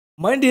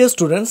My dear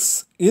students,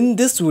 in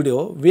this video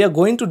we are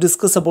going to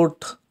discuss about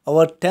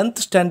our 10th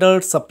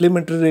standard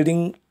supplementary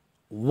reading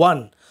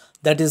 1,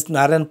 that is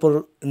Narayanpur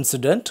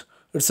Incident.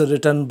 It's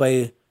written by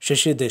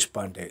Shashi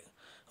Deshpande.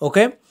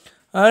 Okay,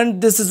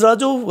 and this is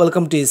Raju.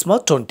 Welcome to ISMA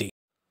 20.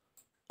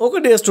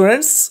 Okay dear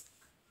students,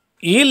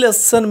 ಈ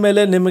lesson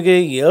ಮೇಲೆ ನಿಮಗೆ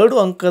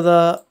 2 ಅಂಕದ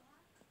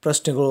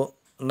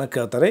ಪ್ರಶ್ನೆಗಳನ್ನು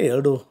ಕೇಳ್ತಾರೆ.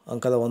 2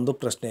 ಅಂಕದ ಒಂದು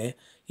ಪ್ರಶ್ನೆ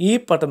ಈ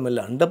ಪಾಠ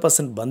ಮೇಲೆ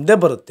 100% ಬಂದೇ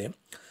ಬರುತ್ತೆ.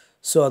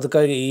 ಸೊ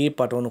ಅದಕ್ಕಾಗಿ ಈ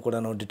ಪಾಠವನ್ನು ಕೂಡ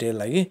ನಾವು ಡಿಟೇಲ್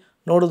ಆಗಿ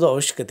ನೋಡೋದು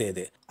ಅವಶ್ಯಕತೆ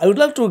ಇದೆ. I would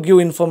like to give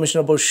information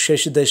about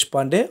Shashi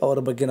Deshpande. ಅವರ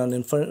ಬಗ್ಗೆ ನಾನು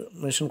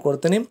ಇನ್ಫಾರ್ಮೇಷನ್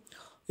ಕೊಡ್ತೀನಿ.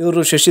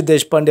 ಇವರು ಶಶಿ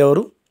ದೇಶಪಾಂಡೆ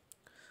ಅವರು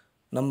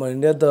ನಮ್ಮ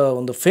ಇಂಡಿಯಾದ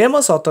ಒಂದು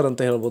ಫೇಮಸ್ ಆಥರ್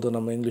ಅಂತ ಹೇಳ್ಬೋದು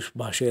ನಮ್ಮ ಇಂಗ್ಲೀಷ್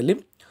ಭಾಷೆಯಲ್ಲಿ.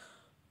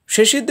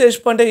 Shashi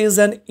Deshpande is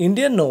an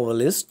Indian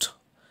ನೋವಲಿಸ್ಟ್.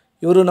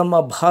 ಇವರು ನಮ್ಮ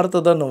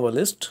ಭಾರತದ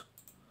ನೋವಲಿಸ್ಟ್.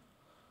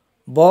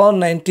 Born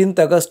 19th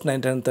August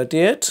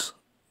 1938.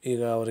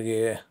 ಈಗ ಅವರಿಗೆ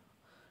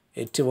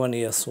 81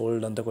 years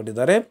old ಅಂತ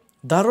ಕೊಟ್ಟಿದ್ದಾರೆ.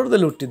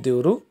 ಧಾರವಾಡದಲ್ಲಿ ಹುಟ್ಟಿದ್ದು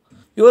ಇವರು.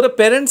 ಇವರ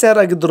ಪೇರೆಂಟ್ಸ್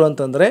ಯಾರಾಗಿದ್ದರು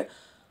ಅಂತಂದರೆ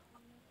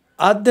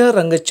ಆದ್ಯ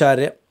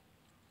ರಂಗಾಚಾರ್ಯ.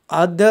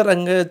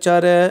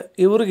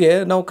 ಇವರಿಗೆ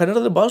ನಾವು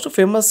ಕನ್ನಡದಲ್ಲಿ ಭಾಳಷ್ಟು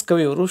ಫೇಮಸ್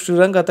ಕವಿ ಇವರು.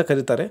 ಶ್ರೀರಂಗ ಅಂತ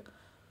ಕರೀತಾರೆ.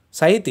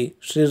 ಸಾಹಿತಿ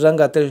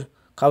ಶ್ರೀರಂಗ ಅಂತ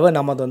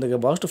ಕಾವ್ಯನಾಮದೊಂದಿಗೆ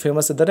ಭಾಳಷ್ಟು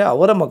ಫೇಮಸ್ ಇದ್ದಾರೆ.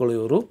 ಅವರ ಮಗಳು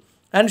ಇವರು.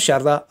 ಆ್ಯಂಡ್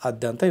ಶಾರದಾ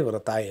ಆದ್ಯ ಅಂತ ಇವರ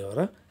ತಾಯಿಯವರ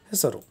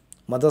ಹೆಸರು.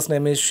 Mother's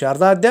name is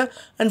Sharada Adya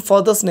and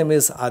father's name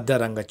is Adya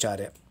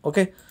Rangacharya.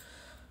 Okay,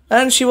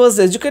 and she was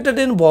educated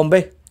in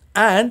Bombay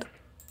and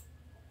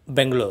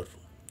Bengaluru.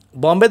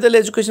 ಬಾಂಬೆದಲ್ಲಿ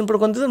education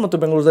ಪಡ್ಕೊಂಡಿದ್ದಾರೆ ಮತ್ತು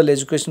ಬೆಂಗಳೂರಲ್ಲಿ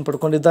education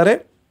ಪಡ್ಕೊಂಡಿದ್ದಾರೆ.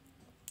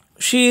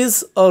 She is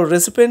a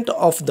recipient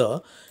of the,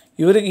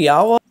 ಇವರಿಗೆ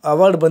ಯಾವ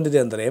ಅವಾರ್ಡ್ ಬಂದಿದೆ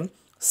ಅಂದರೆ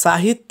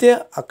ಸಾಹಿತ್ಯ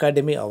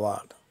ಅಕಾಡೆಮಿ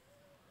ಅವಾರ್ಡ್,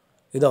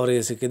 ಇದು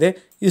ಅವರಿಗೆ ಸಿಕ್ಕಿದೆ.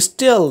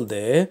 ಇಷ್ಟೇ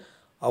ಅಲ್ಲದೆ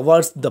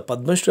ಅವಾರ್ಡ್ಸ್, ದ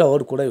ಪದ್ಮಶ್ರೀ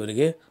ಅವಾರ್ಡ್ ಕೂಡ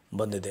ಇವರಿಗೆ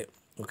ಬಂದಿದೆ.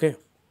 ಓಕೆ,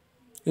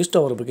 ಇಷ್ಟು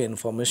ಅವರ ಬಗ್ಗೆ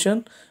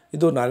ಇನ್ಫಾರ್ಮೇಷನ್.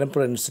 ಇದು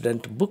ನಾರಾಯಣಪುರ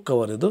ಇನ್ಸಿಡೆಂಟ್ ಬುಕ್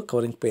ಕವರ್, ಇದು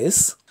ಕವರಿಂಗ್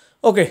ಪೇಸ್.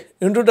 ಓಕೆ,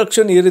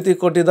 ಇಂಟ್ರೊಡಕ್ಷನ್ ಈ ರೀತಿ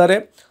ಕೊಟ್ಟಿದ್ದಾರೆ.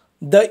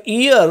 The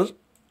year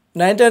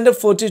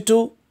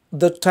 1942,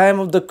 the time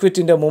of the quit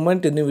India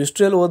movement. ನೀವು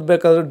ಹಿಸ್ಟ್ರಿಯಲ್ಲಿ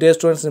ಓದಬೇಕಾದ್ರೆ ಡೇ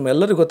ಸ್ಟೂಡೆಂಟ್ಸ್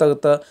ನಿಮ್ಮೆಲ್ಲರಿಗೂ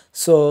ಗೊತ್ತಾಗುತ್ತೆ.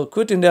 So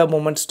quit India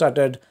movement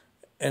started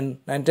in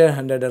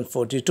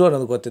 1942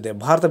 ಅನ್ನೋದು ಗೊತ್ತಿದೆ.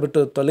 ಭಾರತ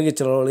ಬಿಟ್ಟು ತೊಲಗಿ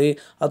ಚಳವಳಿ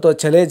ಅಥವಾ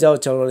ಚಲೇ ಜಾವ್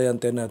ಚಳವಳಿ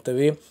ಅಂತ ಏನು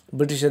ಹೇಳ್ತೀವಿ,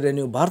 ಬ್ರಿಟಿಷರೇ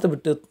ನೀವು ಭಾರತ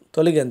ಬಿಟ್ಟು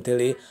ತೊಲಗಿ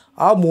ಅಂತೇಳಿ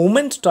ಆ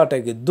ಮೂಮೆಂಟ್ ಸ್ಟಾರ್ಟ್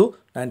ಆಗಿದ್ದು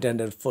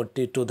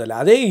 1942ದಲ್ಲಿ.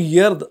 ಅದೇ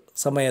ಇಯರ್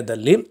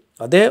ಸಮಯದಲ್ಲಿ,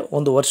 ಅದೇ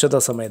ಒಂದು ವರ್ಷದ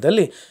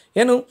ಸಮಯದಲ್ಲಿ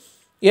ಏನು,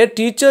 A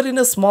teacher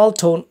in a small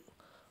town,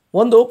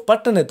 ಒಂದು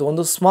ಪಟ್ಟಣ ಇತ್ತು,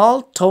 ಒಂದು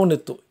ಸ್ಮಾಲ್ ಟೌನ್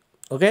ಇತ್ತು.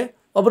 ಓಕೆ,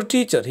 ಒಬ್ಬರು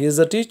teacher, he is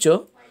a teacher.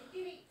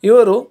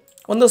 ಇವರು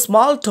ಒಂದು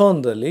ಸ್ಮಾಲ್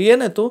ಟೌನ್ದಲ್ಲಿ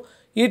ಏನಾಯಿತು,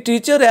 ಈ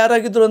ಟೀಚರ್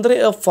ಯಾರಾಗಿದ್ದರು ಅಂದರೆ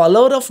ಎ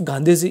ಫಾಲೋವರ್ ಆಫ್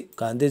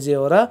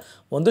ಗಾಂಧೀಜಿಯವರ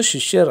ಒಂದು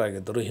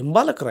ಶಿಷ್ಯರಾಗಿದ್ದರು,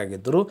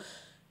 ಹಿಂಬಾಲಕರಾಗಿದ್ದರು.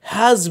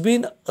 ಹ್ಯಾಸ್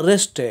ಬೀನ್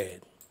ಅರೆಸ್ಟೆಡ್,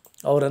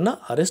 ಅವರನ್ನು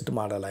ಅರೆಸ್ಟ್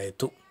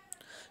ಮಾಡಲಾಯಿತು.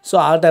 ಸೊ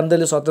ಆ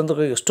ಟೈಮ್ದಲ್ಲಿ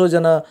ಸ್ವಾತಂತ್ರ್ಯಕ್ಕಾಗಿ ಎಷ್ಟೋ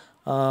ಜನ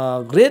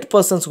ಗ್ರೇಟ್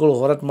ಪರ್ಸನ್ಸ್ಗಳು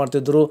ಹೋರಾಟ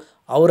ಮಾಡ್ತಿದ್ದರು.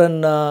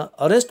 ಅವರನ್ನು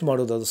ಅರೆಸ್ಟ್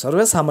ಮಾಡೋದು ಅದು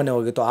ಸರ್ವೇ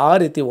ಸಾಮಾನ್ಯವಾಗಿತ್ತು. ಆ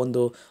ರೀತಿ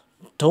ಒಂದು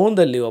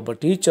ಟೌನ್ದಲ್ಲಿ ಒಬ್ಬ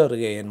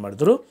ಟೀಚರ್ಗೆ ಏನು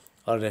ಮಾಡಿದ್ರು,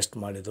 ಅರೆಸ್ಟ್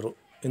ಮಾಡಿದರು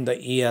in the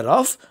year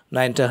of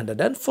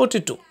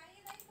 1942.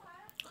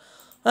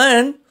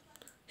 And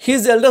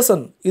he's elder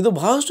ಸನ್, ಇದು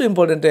ಭಾಳಷ್ಟು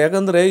ಇಂಪಾರ್ಟೆಂಟ್.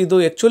 ಯಾಕಂದರೆ ಇದು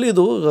ಆ್ಯಕ್ಚುಲಿ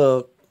ಇದು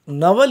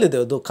ನವಲ್ ಇದೆ,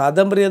 ಅದು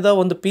ಕಾದಂಬರಿಯದ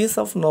ಒಂದು ಪೀಸ್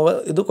ಆಫ್ ನವಲ್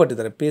ಇದು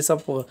ಕೊಟ್ಟಿದ್ದಾರೆ. ಪೀಸ್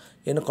ಆಫ್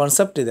ಏನು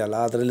ಕಾನ್ಸೆಪ್ಟ್ ಇದೆಯಲ್ಲ,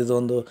 ಅದರಲ್ಲಿ ಇದು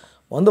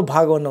ಒಂದು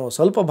ಭಾಗವನ್ನು,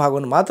 ಸ್ವಲ್ಪ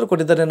ಭಾಗವನ್ನು ಮಾತ್ರ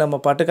ಕೊಟ್ಟಿದ್ದಾರೆ ನಮ್ಮ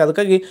ಪಾಠಕ್ಕೆ.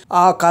 ಅದಕ್ಕಾಗಿ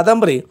ಆ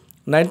ಕಾದಂಬರಿ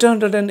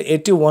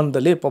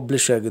 1981ದಲ್ಲಿ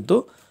ಪಬ್ಲಿಷ್ ಆಗಿದ್ದು.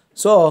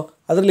 ಸೊ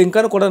ಅದರ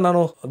ಲಿಂಕನ್ನು ಕೂಡ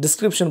ನಾನು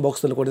ಡಿಸ್ಕ್ರಿಪ್ಷನ್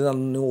ಬಾಕ್ಸಲ್ಲಿ ಕೊಟ್ಟಿದ್ದೆ,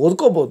 ನೀವು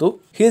ಓದ್ಕೋಬೋದು.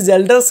 ಹೀಸ್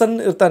ಎಲ್ಡರ್ ಸನ್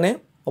ಇರ್ತಾನೆ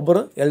ಒಬ್ಬರು.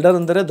 ಎಲ್ಡರ್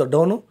ಅಂದರೆ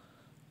ದೊಡ್ಡವನು,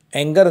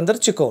 ಯಂಗರ್ ಅಂದರೆ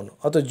ಚಿಕ್ಕವನು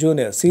ಅಥವಾ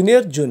junior,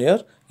 senior, junior,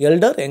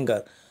 elder,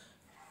 younger.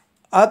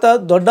 ಆತ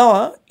ದೊಡ್ಡವ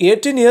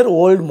 18 year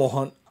old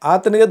ಮೋಹನ್.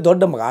 ಆತನಿಗೆ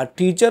ದೊಡ್ಡ ಮಗ, ಆ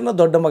ಟೀಚರ್ನ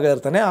ದೊಡ್ಡ ಮಗ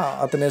ಇರ್ತಾನೆ.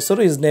 ಆತನ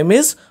ಹೆಸರು, his name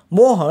is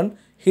Mohan.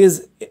 He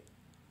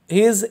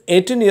is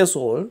 18 years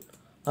old.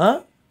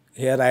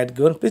 Here I had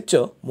given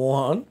picture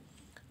Mohan.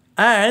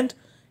 And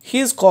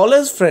he's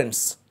college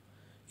friends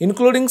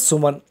including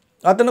Suman.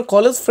 ಆತನ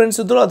ಕಾಲೇಜ್ ಫ್ರೆಂಡ್ಸ್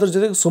ಇದ್ದರು, ಅದ್ರ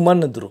ಜೊತೆಗೆ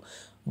ಸುಮನ್ ಇದ್ದರು.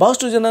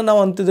 ಭಾಳಷ್ಟು ಜನ ನಾವು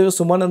ಅಂತಿದ್ದೇವೆ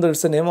ಸುಮನ್ ಅಂದರೆ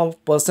it's a name of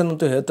person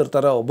ಅಂತ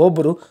ಹೇಳ್ತಿರ್ತಾರೆ.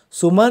 ಒಬ್ಬೊಬ್ಬರು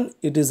Suman,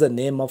 it is a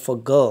name of a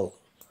girl,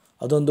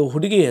 ಅದೊಂದು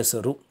ಹುಡುಗಿ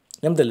ಹೆಸರು,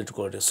 ನೆಮ್ಮದಲ್ಲಿ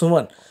ಇಟ್ಕೊಳ್ರಿ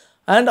ಸುಮನ್.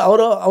 ಆ್ಯಂಡ್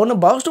ಅವನ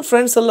ಭಾಳಷ್ಟು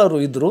ಫ್ರೆಂಡ್ಸ್ ಎಲ್ಲರೂ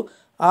ಇದ್ದರು.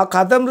 ಆ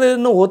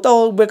ಕಾದಂಬರಿಯನ್ನು ಓದ್ತಾ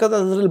ಹೋಗ್ಬೇಕಾದ್ರೆ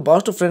ಅದರಲ್ಲಿ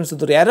ಭಾಳಷ್ಟು ಫ್ರೆಂಡ್ಸ್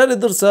ಇದ್ದರು. ಯಾರ್ಯಾರು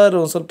ಇದ್ದರು ಸರ್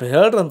ಒಂದು ಸ್ವಲ್ಪ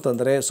ಹೇಳ್ರಿ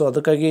ಅಂತಂದರೆ, ಸೊ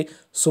ಅದಕ್ಕಾಗಿ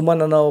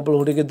ಸುಮನ್ ಅನ್ನೋ ಒಬ್ಬಳು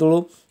ಹುಡುಗಿದ್ದಳು,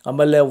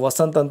 ಆಮೇಲೆ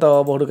ವಸಂತ್ ಅಂತ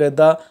ಒಬ್ಬ ಹುಡುಗ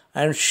ಇದ್ದ,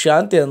 ಆ್ಯಂಡ್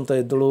ಶಾಂತಿ ಅಂತ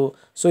ಇದ್ದಳು.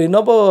 ಸೊ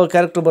ಇನ್ನೊಬ್ಬ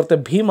ಕ್ಯಾರೆಕ್ಟರ್ ಬರುತ್ತೆ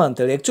ಭೀಮಾ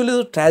ಅಂತೇಳಿ. ಆ್ಯಕ್ಚುಲಿ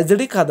ಇದು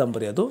ಟ್ರ್ಯಾಜಿಡಿ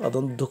ಕಾದಂಬರಿ,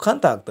 ಅದೊಂದು ದುಃಖ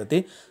ಅಂತ ಆಗ್ತೈತಿ.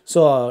 ಸೊ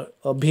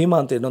ಭೀಮಾ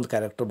ಅಂತ ಇನ್ನೊಂದು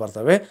ಕ್ಯಾರೆಕ್ಟರ್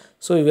ಬರ್ತವೆ.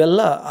 ಸೊ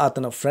ಇವೆಲ್ಲ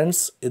ಆತನ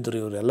ಫ್ರೆಂಡ್ಸ್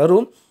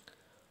ಇದ್ದರು.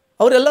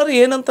 ಅವರೆಲ್ಲರೂ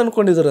ಏನಂತ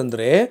ಅಂದ್ಕೊಂಡಿದ್ರು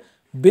ಅಂದರೆ,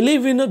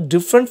 believe in a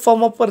different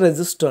form of a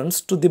resistance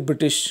to the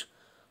British.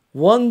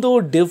 ಒಂದು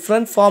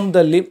ಡಿಫ್ರೆಂಟ್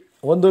ಫಾರ್ಮ್ದಲ್ಲಿ,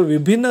 ಒಂದು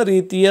ವಿಭಿನ್ನ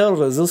ರೀತಿಯ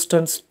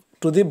ರೆಸಿಸ್ಟೆನ್ಸ್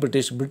ಟು ದಿ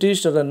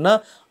ಬ್ರಿಟಿಷರನ್ನು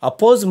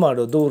ಅಪೋಸ್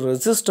ಮಾಡೋದು,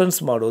 ರೆಸಿಸ್ಟೆನ್ಸ್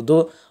ಮಾಡೋದು,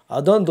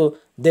 ಅದೊಂದು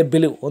ದೇ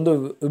ಬಿಲೀವ್, ಒಂದು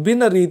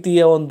ವಿಭಿನ್ನ ರೀತಿಯ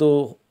ಒಂದು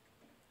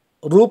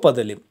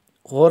ರೂಪದಲ್ಲಿ,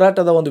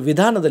 ಹೋರಾಟದ ಒಂದು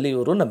ವಿಧಾನದಲ್ಲಿ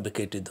ಇವರು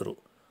ನಂಬಿಕೆ ಇಟ್ಟಿದ್ದರು.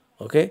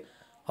 ಓಕೆ,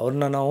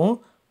 ಅವ್ರನ್ನ ನಾವು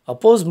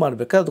ಅಪೋಸ್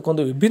ಮಾಡಬೇಕಾದ್ರೆ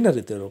ಅದಕ್ಕೊಂದು ವಿಭಿನ್ನ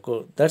ರೀತಿ ಇರಬೇಕು.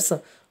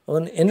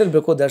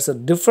 ಏನಿರಬೇಕು, ದ್ಯಾಟ್ಸ್ ಅ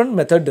ಡಿಫ್ರೆಂಟ್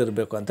ಮೆಥಡ್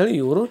ಇರಬೇಕು ಅಂತೇಳಿ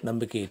ಇವರು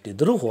ನಂಬಿಕೆ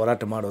ಇಟ್ಟಿದ್ದರು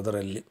ಹೋರಾಟ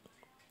ಮಾಡೋದರಲ್ಲಿ.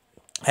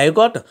 ಐ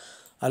ಗಾಟ್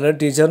ಆಲ್ರೆಡಿ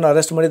ಟೀಚರ್ನ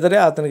ಅರೆಸ್ಟ್ ಮಾಡಿದ್ದಾರೆ.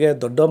 ಆತನಿಗೆ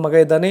ದೊಡ್ಡ ಮಗ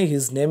ಇದ್ದಾನೆ.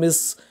 His name is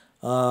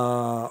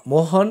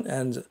Mohan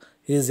and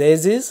he's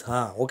age is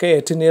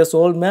 18 years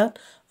old man.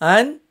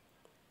 And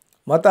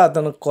ಮತ್ತು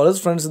ಆತನ ಕಾಲೇಜ್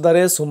ಫ್ರೆಂಡ್ಸ್ ಇದ್ದಾರೆ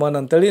ಸುಮನ್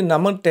ಅಂತೇಳಿ.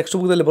 ನಮ್ಮ ಟೆಕ್ಸ್ಟ್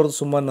ಬುಕ್ದಲ್ಲಿ ಬರೋದು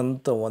ಸುಮನ್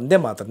ಅಂತ ಒಂದೇ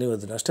ಮಾತ್ರ, ನೀವು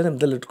ಇದನ್ನು ಅಷ್ಟೇ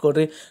ನಿಮ್ಮದಲ್ಲಿ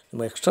ಇಟ್ಕೊಡ್ರಿ.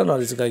 ನಿಮ್ಮ ಎಕ್ಸ್ಟ್ರಾ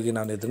ನಾಲೆಜ್ಗಾಗಿ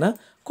ನಾನು ಇದನ್ನು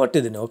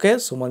ಕೊಟ್ಟಿದ್ದೀನಿ. Okay,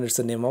 Suman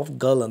it's a name of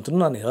girl ಅಂತಲೂ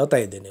ನಾನು ಹೇಳ್ತಾ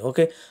ಇದ್ದೀನಿ.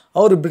 ಓಕೆ,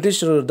 ಅವರು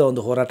ಬ್ರಿಟಿಷರ ವಿರುದ್ಧ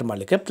ಒಂದು ಹೋರಾಟ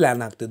ಮಾಡಲಿಕ್ಕೆ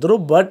plan ಆಗ್ತಿದ್ರು,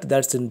 but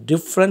that's in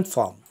different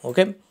form.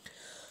 Okay,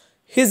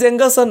 he's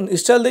younger ಸನ್.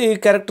 ಇಷ್ಟಲ್ಲದೆ ಈ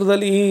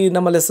ಕ್ಯಾರೆಕ್ಟರ್ದಲ್ಲಿ, ಈ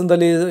ನಮ್ಮ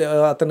ಲೆಸನ್ದಲ್ಲಿ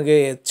ಆತನಿಗೆ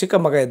ಚಿಕ್ಕ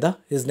ಮಗ ಇದ್ದ.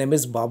 ಹಿಸ್ ನೇಮ್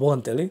ಇಸ್ ಬಾಬು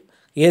ಅಂತೇಳಿ.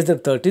 ಏಜ್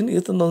 13.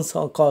 ಇದೊಂದು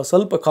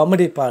ಸ್ವಲ್ಪ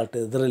comedy part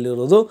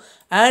ಇದರಲ್ಲಿರೋದು.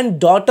 And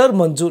daughter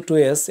Manju 2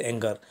 years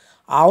younger.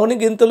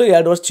 ಅವನಿಗಿಂತಲೂ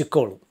 2 ವರ್ಷ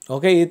ಚಿಕ್ಕವಳು.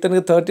 ಓಕೆ,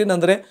 ಈತನಿಗೆ 13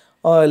 ಅಂದರೆ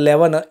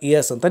 11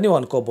 years ಅಂತ ನೀವು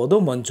ಅನ್ಕೋಬೋದು.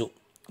 ಮಂಜು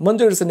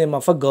it's A name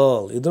of a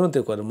girl. ಇದನ್ನು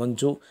ತಿಳ್ಕೊಳ್ಳಿ,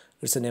 ಮಂಜು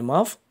it's A name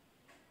of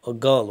a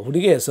girl,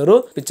 ಹುಡುಗಿ ಹೆಸರು.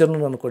 ಪಿಕ್ಚರ್ನು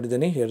ನಾನು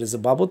ಕೊಟ್ಟಿದ್ದೀನಿ. Here is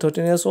Babu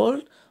 13 years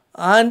old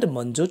and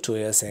Manju 2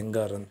 years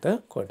younger ಅಂತ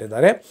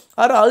ಕೊಟ್ಟಿದ್ದಾರೆ.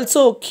 Are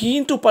also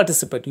keen to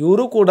participate.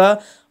 ಇವರು ಕೂಡ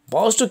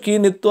ಭಾಳಷ್ಟು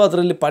ಕೀನ್ ಇತ್ತು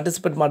ಅದರಲ್ಲಿ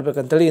participate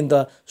ಮಾಡಬೇಕಂತೇಳಿ. In the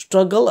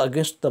struggle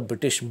against the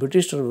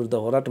ಬ್ರಿಟಿಷರ ವಿರುದ್ಧ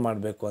ಹೋರಾಟ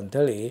ಮಾಡಬೇಕು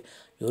ಅಂಥೇಳಿ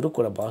ಇವರು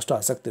ಕೂಡ ಭಾಳಷ್ಟು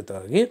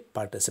ಆಸಕ್ತಿಯುತವಾಗಿ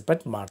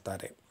ಪಾರ್ಟಿಸಿಪೇಟ್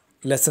ಮಾಡ್ತಾರೆ.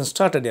 Lesson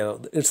started.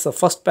 It's the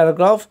first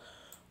paragraph.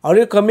 Are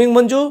you coming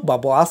Manju?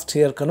 Babu asked.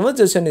 Here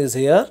conversation is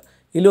here.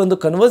 ಇಲ್ಲಿ ಒಂದು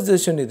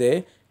ಕನ್ವರ್ಸೇಷನ್ ಇದೆ.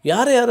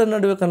 ಯಾರ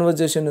ನಡುವೆ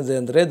ಕನ್ವರ್ಸೇಷನ್ ಇದೆ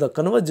ಅಂದರೆ the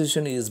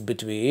conversation is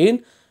between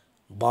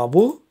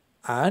Babu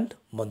and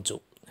Manju.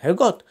 Have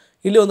got.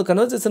 ಇಲ್ಲಿ ಒಂದು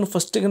ಕನ್ವರ್ಸೇಷನ್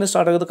ಫಸ್ಟಿಗೆ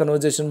ಸ್ಟಾರ್ಟ್ ಆಗೋದು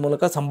ಕನ್ವರ್ಸೇಷನ್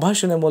ಮೂಲಕ,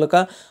 ಸಂಭಾಷಣೆ ಮೂಲಕ.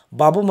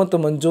 ಬಾಬು ಮತ್ತು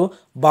ಮಂಜು.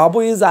 Babu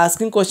is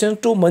asking question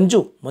to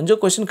Manju. Manju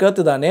question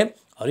ಕೇಳ್ತಿದ್ದಾನೆ.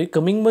 Are you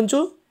coming ಮಂಜು?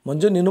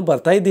 ಮಂಜು ನೀನು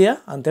ಬರ್ತಾ ಇದೆಯಾ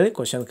ಅಂಥೇಳಿ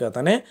ಕ್ವಶನ್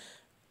ಕೇಳ್ತಾನೆ.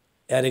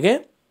 ಯಾರಿಗೆ?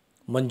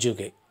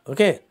 ಮಂಜುಗೆ.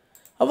 ಓಕೆ,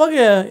 ಅವಾಗ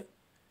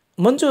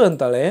ಮಂಜು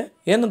ಅಂತಾಳೆ.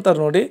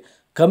 ಏನಂತಾರೆ ನೋಡಿ,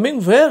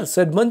 ಕಮಿಂಗ್ ವೇರ್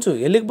ಸೆಡ್ ಮಂಜು.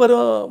 ಎಲ್ಲಿಗೆ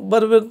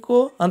ಬರಬೇಕು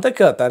ಅಂತ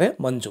ಕೇಳ್ತಾರೆ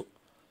ಮಂಜು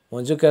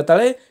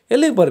ಕೇಳ್ತಾಳೆ,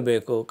 ಎಲ್ಲಿಗೆ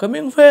ಬರಬೇಕು?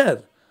 ಕಮಿಂಗ್ ವೇರ್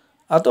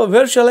ಅಥವಾ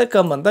ವೇರ್ ಶಾಲ್ ಐ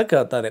ಕಮ್ ಅಂತ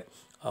ಕೇಳ್ತಾರೆ.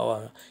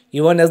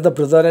 ಇವನ್ S the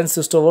brother and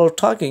sister were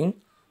talking.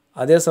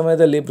 ಅದೇ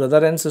ಸಮಯದಲ್ಲಿ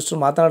ಬ್ರದರ್ ಆ್ಯಂಡ್ ಸಿಸ್ಟರ್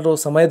ಮಾತನಾಡುವ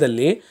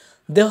ಸಮಯದಲ್ಲಿ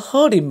ದೇ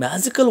ಹರ್ಡ್ ಈ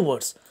magical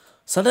words.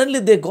 Suddenly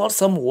they got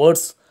some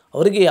words.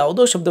 ಅವರಿಗೆ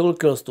ಯಾವುದೋ ಶಬ್ದಗಳು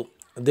ಕೇಳಿಸ್ತು.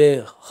 They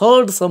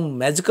heard some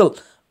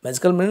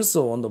magical means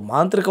ಒಂದು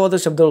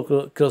ಮಾಂತ್ರಿಕವಾದ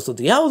ಶಬ್ದಗಳು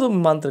ಕೇಳಿಸ್ತದೆ. ಯಾವುದು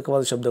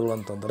ಮಾಂತ್ರಿಕವಾದ ಶಬ್ದಗಳು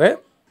ಅಂತಂದರೆ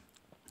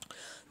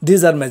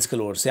ದೀಸ್ ಆರ್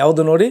ಮ್ಯಾಜಿಕಲ್ ವರ್ಡ್ಸ್.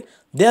 ಯಾವುದು ನೋಡಿ,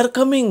 they are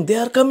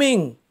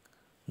coming.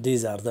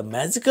 These are the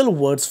magical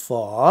words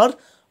for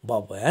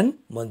Babu and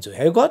Manju.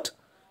 Have got.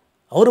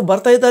 ಅವರು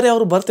ಬರ್ತಾ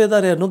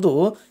ಇದ್ದಾರೆ ಅನ್ನೋದು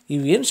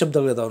ಇವೇನು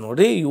ಶಬ್ದಗಳಿದಾವೆ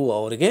ನೋಡಿ, ಇವು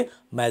ಅವರಿಗೆ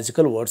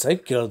ಮ್ಯಾಜಿಕಲ್ ವರ್ಡ್ಸ್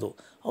ಆಗಿ ಕೇಳಿದು.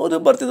 ಅವರು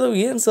ಬರ್ತಿದ್ದಾವೆ.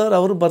 ಏನು ಸರ್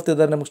ಅವರು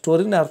ಬರ್ತಿದ್ದಾರೆ, ನಮಗೆ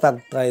ಸ್ಟೋರಿನೇ ಅರ್ಥ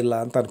ಆಗ್ತಾ ಇಲ್ಲ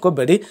ಅಂತ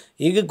ಅನ್ಕೋಬೇಡಿ.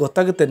 ಈಗ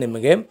ಗೊತ್ತಾಗುತ್ತೆ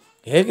ನಿಮಗೆ.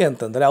 ಹೇಗೆ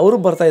ಅಂತಂದರೆ ಅವರು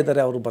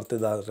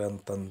ಬರ್ತಿದ್ದಾರೆ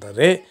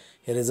ಅಂತಂದರೆ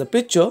ಹಿಯರ್ ಇಸ್ ಅ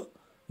ಪಿಕ್ಚರ್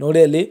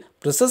ನೋಡಿ. ಅಲ್ಲಿ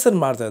ಪ್ರೊಸೆಸನ್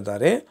ಮಾಡ್ತಾ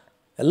ಇದ್ದಾರೆ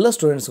ಎಲ್ಲ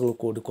ಸ್ಟೂಡೆಂಟ್ಸ್ಗಳು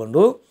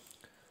ಕೂಡಿಕೊಂಡು.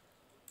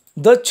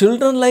 The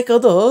children like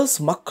others.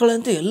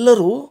 ಮಕ್ಕಳಂತೆ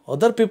ಎಲ್ಲರೂ,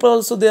 other people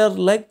also they are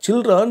like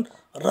children,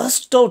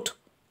 Rust out.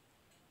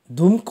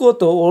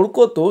 ಧುಮ್ಕೋತು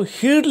ಓಡ್ಕೋತು,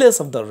 ಹೀಡ್ಲೆಸ್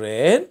of the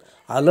rain.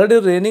 Already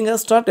raining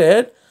has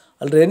started.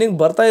 ಅಲ್ಲಿ ರೇನಿಂಗ್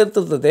ಬರ್ತಾ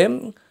ಇರ್ತಿರ್ತದೆ,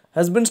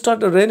 has been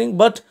started raining.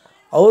 But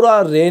ಅವರು ಆ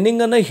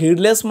ರೇನಿಂಗನ್ನು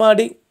ಹೀಡ್ಲೆಸ್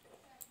ಮಾಡಿ,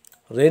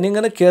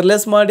 ರೇನಿಂಗನ್ನು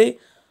ಕೇರ್ಲೆಸ್ ಮಾಡಿ,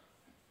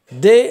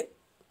 ದೇ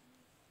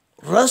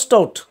ರಸ್ಟ್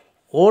ಔಟ್,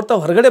 ಓಡ್ತಾ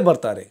ಹೊರಗಡೆ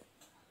ಬರ್ತಾರೆ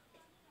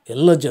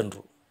ಎಲ್ಲ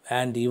ಜನರು.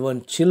 And even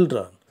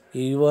children,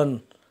 even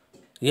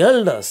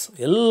elders,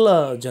 ಎಲ್ಲ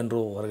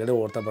ಜನರು ಹೊರಗಡೆ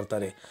ಓಡ್ತಾ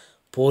ಬರ್ತಾರೆ.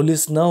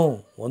 ಪೊಲೀಸ್ ನಾವು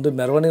ಒಂದು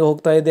ಮೆರವಣಿಗೆ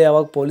ಹೋಗ್ತಾ ಇದೆ,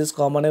 ಅವಾಗ ಪೊಲೀಸ್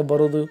ಕಾಮನಾಗಿ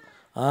ಬರೋದು.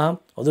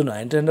 ಅದು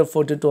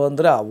 1942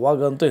 ಅಂದರೆ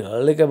ಅವಾಗಂತೂ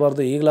ಹೇಳಲಿಕ್ಕೆ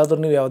ಬಾರ್ದು. ಈಗಲಾದರೂ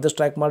ನೀವು ಯಾವುದೇ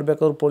ಸ್ಟ್ರೈಕ್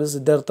ಮಾಡಬೇಕಾದ್ರೂ ಪೊಲೀಸ್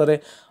ಇದ್ದೇ ಇರ್ತಾರೆ.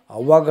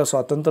 ಅವಾಗ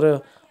ಸ್ವಾತಂತ್ರ್ಯ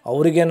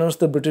ಅವ್ರಿಗೇನು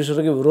ಅನ್ನಿಸ್ತು,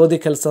 ಬ್ರಿಟಿಷರಿಗೆ ವಿರೋಧಿ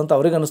ಕೆಲಸ ಅಂತ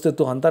ಅವ್ರಿಗೆ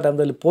ಅನ್ನಿಸ್ತಿತ್ತು. ಅಂಥ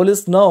ಟೈಮ್ದಲ್ಲಿ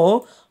ಪೊಲೀಸ್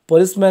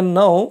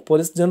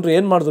ಜನರು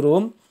ಏನು ಮಾಡಿದ್ರು,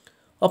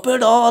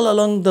 ಅಪೇರ್ಡ್ ಆಲ್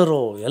ಅಲಾಂಗ್ ದ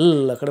ರೋಡ್.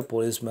 ಎಲ್ಲ ಕಡೆ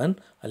ಪೊಲೀಸ್ ಮ್ಯಾನ್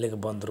ಅಲ್ಲಿಗೆ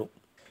ಬಂದರು.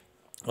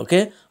 Okay,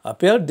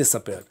 ಅಪೇರ್ಡ್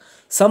ಡಿಸಪೇರ್ಡ್.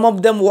 Some of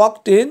them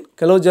walked ಇನ್.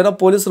 ಕೆಲವು ಜನ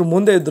ಪೊಲೀಸರು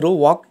ಮುಂದೆ ಇದ್ದರು.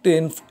 Walked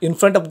in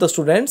front of the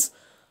students.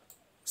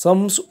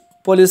 Some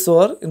police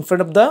were in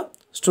front of the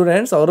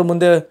students. ಅವರು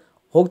ಮುಂದೆ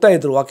ಹೋಗ್ತಾ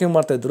ಇದ್ರು, ವಾಕಿಂಗ್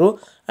ಮಾಡ್ತಾಯಿದ್ರು.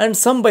 And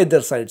some by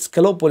there sides.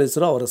 ಕೆಲವು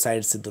ಪೊಲೀಸರು ಅವರ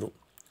ಸೈಡ್ಸ್ ಇದ್ದರು.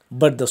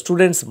 But the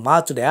students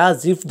marched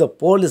as if the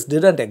police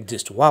didn't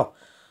exist. Wow,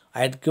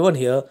 I had given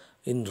here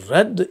in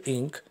red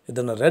ink.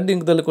 ಇದನ್ನು ರೆಡ್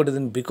ಇಂಕ್ದಲ್ಲಿ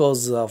ಕೊಟ್ಟಿದ್ದೀನಿ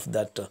ಬಿಕಾಸ್ ಆಫ್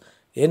ದಟ್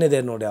ಏನಿದೆ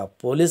ನೋಡಿ, ಆ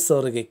ಪೊಲೀಸ್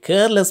ಅವರಿಗೆ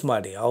ಕೇರ್ಲೆಸ್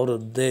ಮಾಡಿ, ಅವರು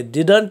ದೇ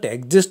ಡಿಡಂಟ್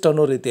ಎಕ್ಸಿಸ್ಟ್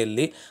ಅನ್ನೋ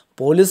ರೀತಿಯಲ್ಲಿ,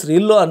 ಪೊಲೀಸರು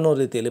ಇಲ್ಲೋ ಅನ್ನೋ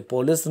ರೀತಿಯಲ್ಲಿ,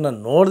 ಪೊಲೀಸನ್ನ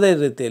ನೋಡದೇ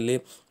ರೀತಿಯಲ್ಲಿ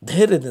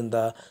ಧೈರ್ಯದಿಂದ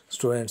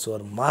ಸ್ಟೂಡೆಂಟ್ಸ್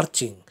ವರ್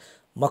ಮಾರ್ಚಿಂಗ್.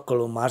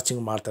 ಮಕ್ಕಳು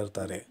ಮಾರ್ಚಿಂಗ್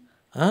ಮಾಡ್ತಾಯಿರ್ತಾರೆ.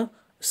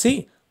 C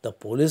the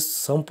police,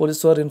 some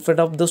police were in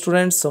front of the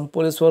students, some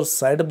police var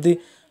side of the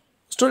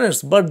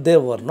students, but they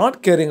were not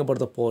caring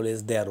about the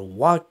police. They are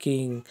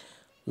walking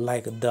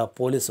like the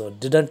police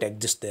didn't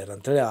exist there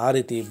ಅಂತೇಳಿ ಆ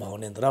ರೀತಿ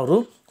ಭಾವನೆಯಿಂದ ಅವರು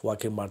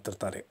walking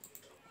ಮಾಡ್ತಿರ್ತಾರೆ.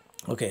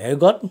 Okay, have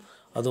got.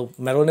 ಅದು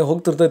ಮೆರವಣಿಗೆ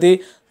ಹೋಗ್ತಿರ್ತೈತಿ.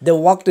 They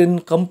walked in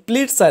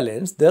complete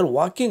silence. They are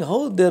walking. How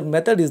there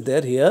method is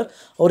there here.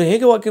 ಅವ್ರು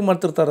ಹೇಗೆ ವಾಕಿಂಗ್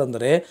ಮಾಡ್ತಿರ್ತಾರೆ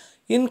ಅಂದರೆ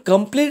ಇನ್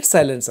ಕಂಪ್ಲೀಟ್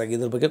ಸೈಲೆನ್ಸ್ ಆಗಿ.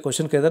 ಇದ್ರ ಬಗ್ಗೆ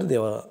question ಕೇಳಿದಾರೆ. They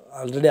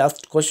already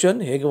asked question,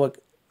 ಹೇಗೆ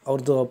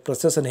ಅವ್ರದ್ದು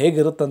ಪ್ರೊಸೆಸನ್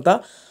ಹೇಗಿರುತ್ತಂತ.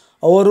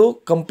 ಅವರು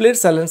ಕಂಪ್ಲೀಟ್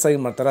ಸೈಲೆನ್ಸ್ ಆಗಿ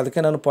ಮಾಡ್ತಾರೆ.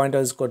 ಅದಕ್ಕೆ ನಾನು ಪಾಯಿಂಟ್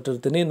ವೈಸ್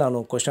ಕೊಟ್ಟಿರ್ತೀನಿ. ನಾನು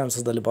ಕ್ವಶನ್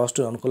ಆನ್ಸರ್ದಲ್ಲಿ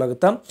ಭಾಳಷ್ಟು ಅನುಕೂಲ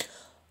ಆಗುತ್ತೆ.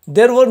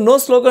 There were no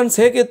slogans.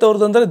 ಹೇಗಿತ್ತು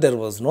ಅವ್ರದ್ದು ಅಂದರೆ, there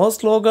was no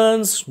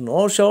slogans,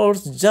 no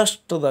shouts,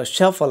 just the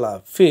shuffle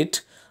of feet,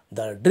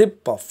 the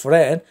drip of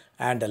rain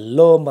and a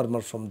low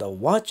murmur from the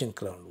watching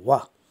crowd.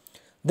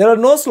 There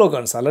are no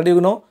slogans. Already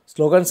no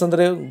slogans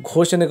ಅಂದರೆ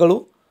ಘೋಷಣೆಗಳು,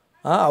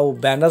 ಅವು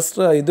banners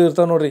ಇದು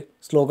ಇರ್ತಾವೆ ನೋಡಿರಿ,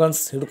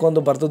 slogans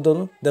ಹಿಡ್ಕೊಂಡು ಬರ್ತಿದ್ದು.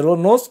 There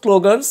were no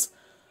slogans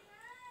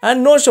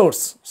and no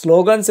shouts.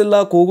 Slogans ಇಲ್ಲ,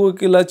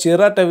 ಕೂಗೋಕ್ಕಿಲ್ಲ,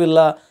 ಚೀರಾಟವಿಲ್ಲ,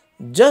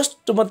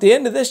 just ಮತ್ತು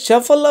ಏನಿದೆ,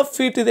 shuffle of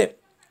feet ಇದೆ.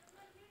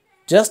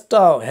 ಜಸ್ಟ್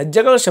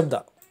ಹೆಜ್ಜೆಗಳ ಶಬ್ದ,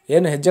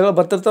 ಏನು ಹೆಜ್ಜೆಗಳು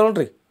ಬರ್ತಿರ್ತಾವೆ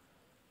ನೋಡ್ರಿ,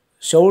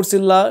 ಶೌಟ್ಸ್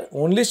ಇಲ್ಲ,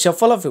 ಓನ್ಲಿ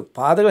ಶಫಲ್ ಆಫ್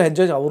ಪಾದಗಳ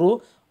ಹೆಜ್ಜೆ. ಅವರು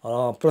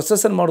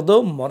ಪ್ರೊಸೆಷನ್ ಮಾಡೋದು,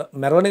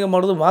 ಮೆರವಣಿಗೆ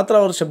ಮಾಡೋದು ಮಾತ್ರ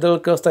ಅವ್ರ ಶಬ್ದಗಳು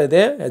ಕೇಳಿಸ್ತಾ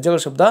ಇದೆ, ಹೆಜ್ಜೆಗಳ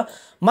ಶಬ್ದ.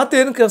 ಮತ್ತು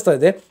ಏನು ಕೇಳಿಸ್ತಾ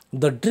ಇದೆ,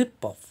 ದ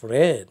ಡ್ರಿಪ್ ಆಫ್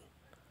ರೇನ್,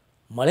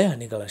 ಮಳೆ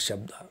ಹನಿಗಳ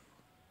ಶಬ್ದ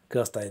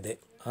ಕೇಳಿಸ್ತಾ ಇದೆ.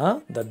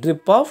 The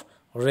drip of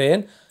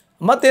rain.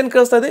 ಮತ್ತೇನು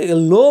ಕೇಳಿಸ್ತಾ ಇದೆ,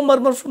 low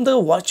murmur from the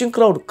watching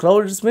crowd.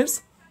 Crowd it's means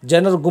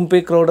ಜನರ ಗುಂಪಿ,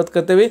 ಕ್ರೌಡ್ ಅಂತ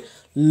ಕರಿತೀವಿ.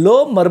 ಲೋ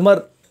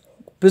ಮರ್ಮರ್,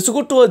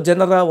 ಪಿಸುಗುಟ್ಟುವ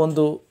ಜನರ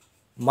ಒಂದು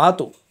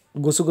ಮಾತು,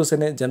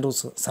 ಗುಸುಗುಸನೆ, ಜನರು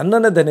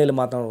ಸಣ್ಣನೇ ಧ್ವನಿಯಲ್ಲಿ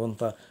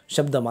ಮಾತನಾಡುವಂಥ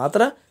ಶಬ್ದ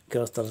ಮಾತ್ರ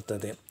ಕೇಳಿಸ್ತಾ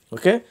ಇರ್ತದೆ.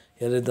 Okay,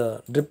 the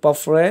drip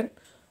of rain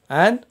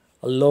and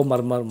low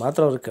murmur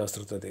ಮಾತ್ರ ಅವ್ರಿಗೆ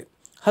ಕೇಳಿಸ್ತಿರ್ತದೆ.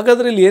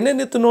 ಹಾಗಾದರೆ ಇಲ್ಲಿ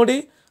ಏನೇನಿತ್ತು ನೋಡಿ,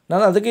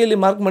 ನಾನು ಅದಕ್ಕೆ ಇಲ್ಲಿ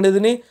ಮಾರ್ಕ್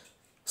ಮಾಡಿದ್ದೀನಿ.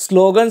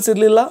 ಸ್ಲೋಗನ್ಸ್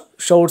ಇರಲಿಲ್ಲ,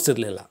 ಶೌಟ್ಸ್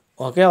ಇರಲಿಲ್ಲ.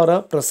 ಓಕೆ, ಅವರ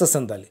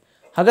ಪ್ರೊಸೆಷನ್ದಲ್ಲಿ.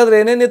 ಹಾಗಾದರೆ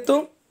ಏನೇನಿತ್ತು,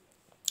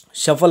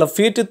 ಶಫಲ್ ಆಫ್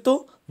ಫೀಟ್ ಇತ್ತು,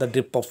 ದ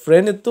ಡ್ರಿಪ್ ಆಫ್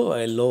ರೇನ್ ಇತ್ತು,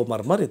 ಲೋ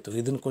ಮರ್ಮರ್ ಇತ್ತು.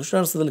 ಇದನ್ನು ಕ್ವಶನ್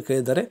ಆನ್ಸರ್ದಲ್ಲಿ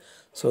ಕೇಳಿದ್ದಾರೆ.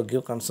 So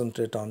give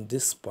concentrate on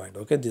this point.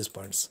 Okay, these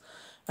points.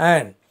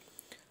 And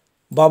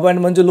Baba and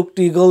Manju looked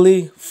eagerly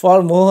for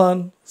Mohan.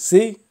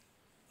 See,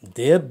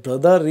 their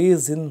brother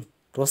is in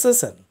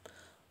procession.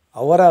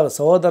 ಅವರ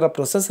ಸಹೋದರ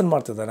procession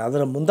ಮಾಡ್ತಿದ್ದಾನೆ,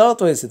 ಅದರ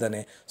ಮುಂದಾಳತ್ವ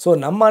ವಹಿಸಿದ್ದಾನೆ. So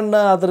ನಮ್ಮ ಅಣ್ಣ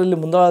ಅದರಲ್ಲಿ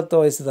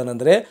ಮುಂದಾಳತ್ವ ವಹಿಸಿದ್ದಾನೆ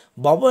ಅಂದರೆ,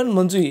 ಬಾಬಾ ಆ್ಯಂಡ್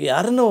ಮಂಜು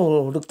ಯಾರನ್ನು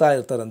ಹುಡುಕ್ತಾ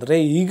ಇರ್ತಾರಂದರೆ,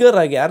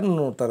 ಈಗರಾಗಿ ಯಾರನ್ನು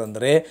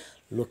ನೋಡ್ತಾರಂದರೆ,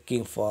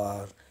 ಲುಕ್ಕಿಂಗ್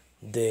ಫಾರ್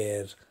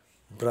ದೇರ್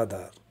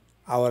ಬ್ರದರ್,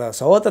 ಅವರ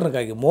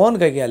ಸಹೋದರನಿಗಾಗಿ,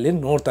 ಮೋಹನ್ಗಾಗಿ ಅಲ್ಲಿ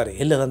ನೋಡ್ತಾರೆ.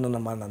 ಎಲ್ಲದನ್ನು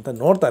ನಮ್ಮ ಅಣ್ಣ ಅಂತ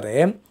ನೋಡ್ತಾರೆ.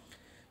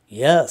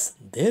 Yes,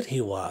 there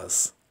he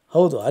was.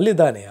 ಹೌದು,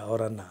 ಅಲ್ಲಿದ್ದಾನೆ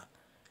ಅವರನ್ನು.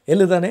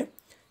 ಎಲ್ಲಿದ್ದಾನೆ,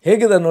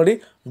 ಹೇಗಿದ್ದಾನೆ ನೋಡಿ,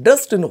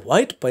 ಡ್ರೆಸ್ಡ್ ಇನ್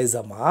ವೈಟ್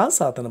ಪೈಜಾಮಾಸ್.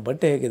 ಆತನ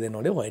ಬಟ್ಟೆ ಹೇಗಿದೆ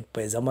ನೋಡಿ, ವೈಟ್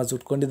ಪೈಜಾಮಾಸ್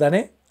ಉಟ್ಕೊಂಡಿದ್ದಾನೆ.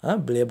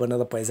 ಬಿಳಿಯ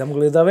ಬಣ್ಣದ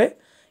ಪೈಜಾಮ್ಗಳಿದ್ದಾವೆ.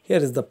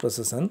 Here is the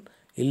procession.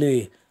 ಇಲ್ಲಿ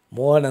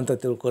ಮೋಹನ್ ಅಂತ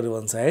ತಿಳ್ಕೊರಿ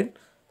ಒಂದು side.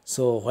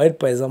 So white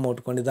pyjama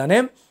ಉಟ್ಕೊಂಡಿದ್ದಾನೆ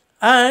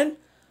and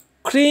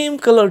cream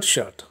coloured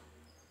shirt.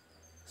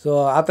 So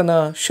ಆತನ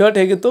ಶರ್ಟ್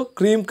ಹೇಗಿತ್ತು,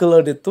 ಕ್ರೀಮ್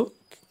ಕಲರ್ಡ್ ಇತ್ತು.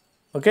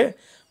 ಓಕೆ,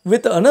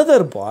 ವಿತ್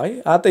ಅನದರ್ ಬಾಯ್,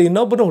 ಆತ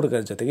ಇನ್ನೊಬ್ಬನ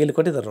ಹುಡುಗನ ಜೊತೆಗೆ, ಇಲ್ಲಿ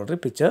ಕೊಟ್ಟಿದ್ದಾರೆ ನೋಡ್ರಿ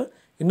ಪಿಕ್ಚರ್,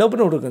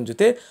 ಇನ್ನೊಬ್ಬನ ಹುಡುಗನ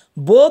ಜೊತೆ,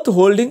 both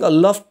holding a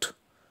loft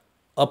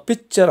a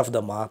picture of the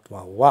Mahatma.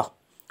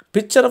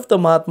 Picture of the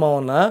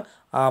ಮಹಾತ್ಮವನ್ನು,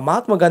 ಆ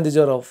ಮಹಾತ್ಮ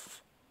ಗಾಂಧೀಜಿಯವರ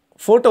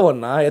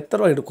ಫೋಟೋವನ್ನು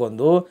ಎತ್ತರವಾಗಿ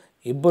ಹಿಡ್ಕೊಂಡು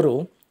ಇಬ್ಬರು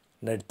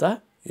ನಡೀತಾ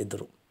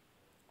ಇದ್ದರು.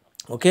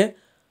 Okay,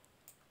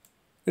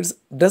 it's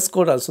dress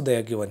code also they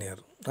are given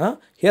here.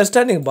 Here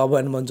standing, Baba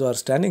and Manju are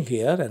standing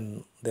here and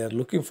they are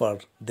looking for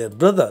there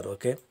brother.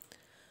 Okay,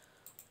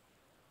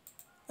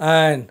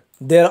 and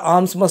there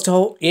arms must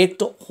have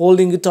ಏಕ್ಡ್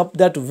holding it up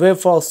that way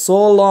for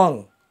so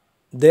long.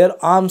 There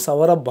arms,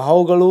 ಅವರ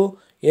ಬಾಹುಗಳು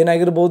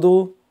ಏನಾಗಿರ್ಬೋದು,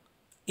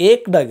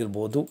 ಏಕ್ಡ್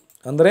ಆಗಿರ್ಬೋದು,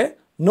 ಅಂದರೆ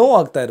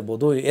ನೋವಾಗ್ತಾ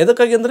ಇರ್ಬೋದು.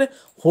 ಎದಕ್ಕಾಗಿ ಅಂದರೆ,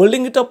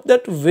 holding it up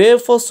that way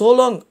for so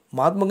long.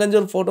 Mahatma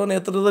ಗಾಂಧಿಯವ್ರ ಫೋಟೋನ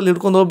ಎತ್ತರದಲ್ಲಿ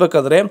ಹಿಡ್ಕೊಂಡು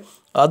ಹೋಗ್ಬೇಕಾದ್ರೆ,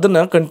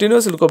 ಅದನ್ನು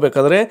ಕಂಟಿನ್ಯೂಸ್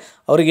ಹಿಡ್ಕೋಬೇಕಾದ್ರೆ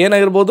ಅವ್ರಿಗೆ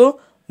ಏನಾಗಿರ್ಬೋದು,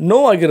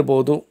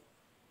 ನೋವಾಗಿರ್ಬೋದು.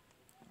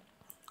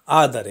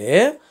 ಆದರೆ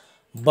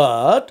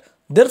ಬಟ್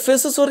ದೇರ್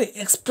ಫೇಸಸ್ ಆರ್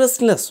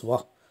ಎಕ್ಸ್ಪ್ರೆಸ್ಲೆಸ್.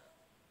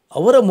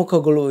 ಅವರ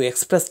ಮುಖಗಳು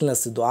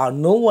ಎಕ್ಸ್ಪ್ರೆಸ್ಲೆಸ್ ಇದ್ದು, ಆ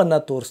ನೋವನ್ನು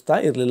ತೋರಿಸ್ತಾ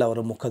ಇರಲಿಲ್ಲ ಅವರ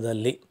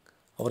ಮುಖದಲ್ಲಿ.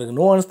 ಅವ್ರಿಗೆ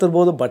ನೋವು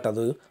ಅನಿಸ್ತಿರ್ಬೋದು, ಬಟ್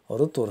ಅದು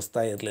ಅವರು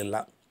ತೋರಿಸ್ತಾ ಇರಲಿಲ್ಲ.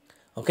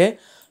 Okay,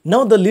 now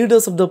the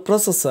leaders of the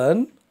procession.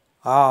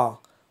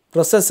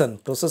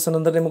 Procession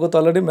ಅಂದರೆ ನಿಮಗೆ ಗೊತ್ತು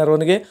ಆಲ್ರೆಡಿ,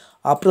 ಮೆರವಣಿಗೆ.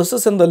 ಆ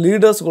ಪ್ರೊಸೆಷನ್ದ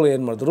ಲೀಡರ್ಸ್ಗಳು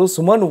ಏನು ಮಾಡಿದ್ರು,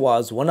 Suman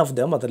was one of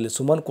them. ಅದರಲ್ಲಿ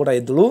ಸುಮನ್ ಕೂಡ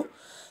ಇದ್ದಳು.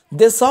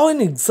 ದೇ ಸಾವ್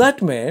ಇನ್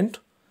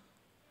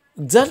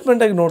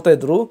ಎಕ್ಸಾಕ್ಟ್ಮೆಂಟಾಗಿ ನೋಡ್ತಾ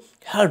ಇದ್ರು.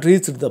 Had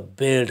reached the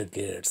ಬೇಡ್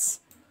Gates.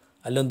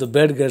 ಅಲ್ಲೊಂದು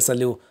ಬೇಡ್ ಗೇಟ್ಸ್,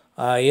 ಅಲ್ಲಿ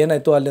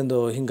ಏನಾಯಿತು, ಅಲ್ಲೊಂದು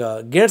ಹಿಂಗೆ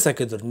ಗೇಟ್ಸ್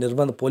ಹಾಕಿದ್ರು,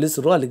 ನಿರ್ಬಂಧ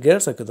ಪೊಲೀಸರು ಅಲ್ಲಿ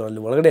ಗೇಟ್ಸ್ ಹಾಕಿದ್ರು.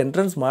 ಅಲ್ಲಿ ಒಳಗಡೆ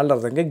ಎಂಟ್ರೆನ್ಸ್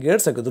ಮಾಡಲಾರ್ದಂಗೆ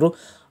ಗೇಟ್ಸ್ ಹಾಕಿದ್ರು.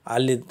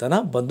 ಅಲ್ಲಿ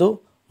ತನಕ ಬಂದು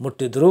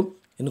ಮುಟ್ಟಿದ್ರು,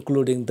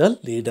 including the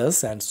leaders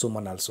and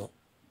Suman also.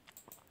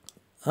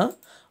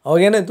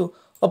 ಅವಾಗೇನಾಯಿತು,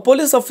 a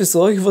police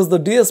officer, he was the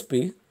DSP.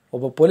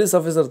 ಒಬ್ಬ ಪೊಲೀಸ್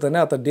ಆಫೀಸರ್ ಇರ್ತಾನೆ,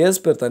 ಆತ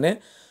DSP ಇರ್ತಾನೆ.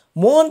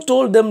 Mohan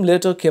told them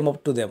litre came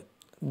up to them.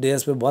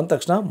 DSP ಬಂದ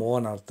ತಕ್ಷಣ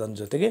ಮೋಹನ್ ತನ್ನ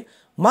ಜೊತೆಗೆ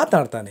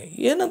ಮಾತಾಡ್ತಾನೆ.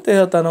 ಏನಂತ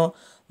ಹೇಳ್ತಾನೋ,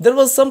 there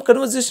was some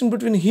conversation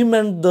between him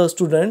and the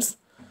students.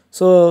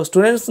 So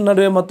students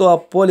ನಡುವೆ ಮತ್ತು ಆ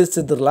ಪೊಲೀಸ್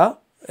ಇದ್ರಲ್ಲ,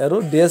 ಯಾರು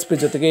DSP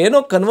ಜೊತೆಗೆ ಏನೋ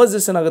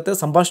ಕನ್ವರ್ಸೇಷನ್ ಆಗುತ್ತೆ,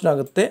 ಸಂಭಾಷಣೆ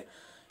ಆಗುತ್ತೆ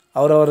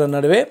ಅವರವರ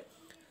ನಡುವೆ.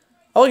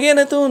 ಅವಾಗ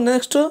ಏನಾಯಿತು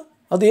ನೆಕ್ಸ್ಟು,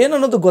 ಅದು ಏನು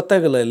ಅನ್ನೋದು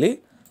ಗೊತ್ತಾಗಲ್ಲ ಇಲ್ಲಿ.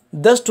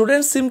 The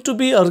students sim to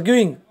B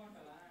arguing.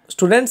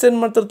 Students ಏನು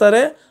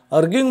ಮಾಡ್ತಿರ್ತಾರೆ,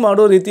 ಆರ್ಗ್ಯೂಯಿಂಗ್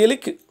ಮಾಡೋ ರೀತಿಯಲ್ಲಿ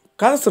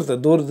ಕಾಣಿಸ್ತಿರ್ತದೆ,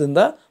 ದೂರದಿಂದ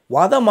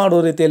ವಾದ ಮಾಡೋ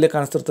ರೀತಿಯಲ್ಲಿ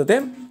ಕಾಣಿಸ್ತಿರ್ತದೆ.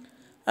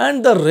 And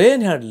the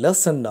rain had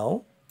lesson ನಾವು.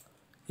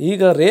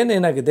 ಈಗ ರೇನ್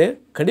ಏನಾಗಿದೆ,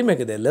 ಕಡಿಮೆ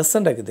ಆಗಿದೆ,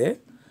 ಲೆಸನ್ ಆಗಿದೆ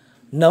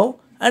ನಾವು.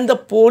 And the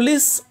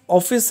police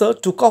officer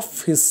took off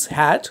his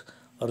hat.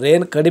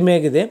 Rain ಕಡಿಮೆ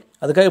ಆಗಿದೆ,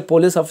 ಅದಕ್ಕಾಗಿ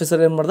ಪೊಲೀಸ್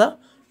ಆಫೀಸರ್ ಏನು ಮಾಡ್ದ,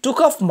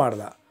 ಟುಕ್ ಆಫ್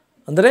ಮಾಡ್ದ,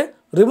 ಅಂದರೆ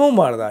ರಿಮೂವ್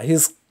ಮಾಡ್ದ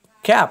ಹಿಸ್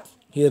ಕ್ಯಾಪ್.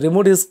 ಹಿ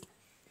ರಿಮೂವ್ಡ್ ಹಿಸ್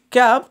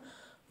ಕ್ಯಾಪ್.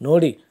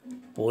 ನೋಡಿ,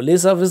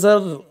 ಪೊಲೀಸ್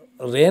ಆಫೀಸರ್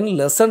ರೇನ್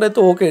ಲೆಸನ್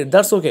ಆಯಿತು, okay,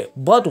 that's okay.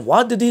 But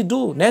what did he do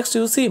next?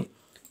 U C,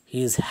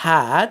 he's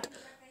hat,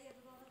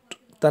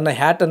 ತನ್ನ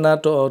ಹ್ಯಾಟನ್ನು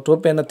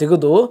ಟೋಪಿಯನ್ನು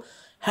ತೆಗೆದು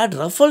ಹ್ಯಾಡ್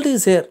ರಫಲ್ಡ್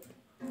ಈಸ್ ಹೇರ್,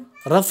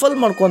 ರಫಲ್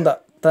ಮಾಡ್ಕೊಂಡ,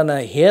 ತನ್ನ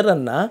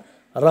ಹೇರನ್ನು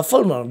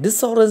ರಫಲ್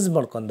ಡಿಸ್ಆರೆಂಜ್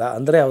ಮಾಡ್ಕೊಂಡ,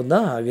 ಅಂದರೆ ಅವನ್ನ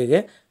ಹಾಗೆ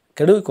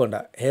ಕೆಡವಿಕೊಂಡ,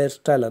 ಹೇರ್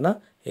ಸ್ಟೈಲನ್ನು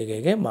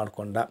ಹೇಗೆ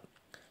ಮಾಡಿಕೊಂಡ.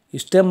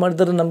 ಇಷ್ಟೇ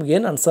ಮಾಡಿದ್ರೆ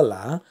ನಮಗೇನು ಅನಿಸಲ್ಲ.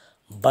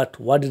 ಬಟ್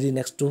ವಾಟ್ ಡಿಡ್ ಈ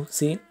ನೆಕ್ಸ್ಟ್ ಟು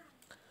ಸಿ,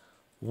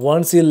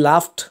 ಒನ್ಸ್ ಈ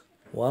ಲಾಫ್ಟ್,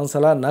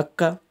 ಒಂದ್ಸಲ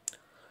ನಕ್ಕ,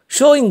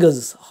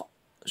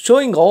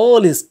 ಶೋಯಿಂಗ್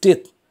ಆಲ್ ಹಿಸ್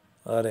ಟೀತ್.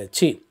 ಅರೆ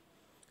ಛೀ,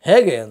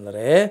 ಹೇಗೆ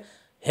ಅಂದರೆ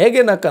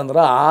ಹೇಗೆ ನಕ್ಕ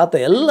ಅಂದ್ರೆ ಆತ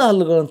ಎಲ್ಲ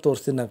ಹಲ್ಲುಗಳನ್ನು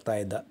ತೋರಿಸಿ ನಗ್ತಾ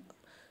ಇದ್ದ.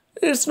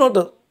 It's not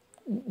a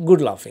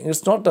good laughing,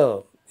 it's not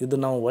ಇದು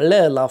ನಾವು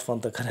ಒಳ್ಳೆಯ ಲಾಫ್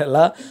ಅಂತ ಕರೆಯಲ್ಲ,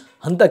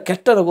 ಅಂಥ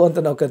ಕೆಟ್ಟ ನಗು ಅಂತ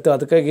ನಾವು ಕರಿತೀವಿ.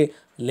 ಅದಕ್ಕಾಗಿ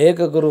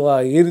ಲೇಖಕರು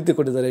ಈ ರೀತಿ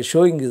ಕೊಟ್ಟಿದ್ದಾರೆ,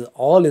 showing is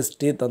all is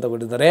teeth ಅಂತ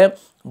ಕೊಟ್ಟಿದ್ದಾರೆ.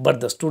 But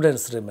the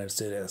students ರಿಮೇಡ್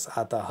serious.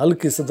 ಆತ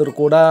ಹಲ್ಕಿಸಿದ್ರು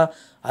ಕೂಡ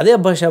ಅದೇ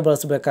ಭಾಷೆ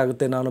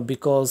ಬಳಸಬೇಕಾಗುತ್ತೆ ನಾನು,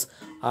 ಬಿಕಾಸ್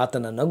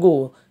ಆತನ ನಗು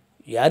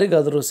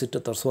ಯಾರಿಗಾದರೂ ಸಿಟ್ಟು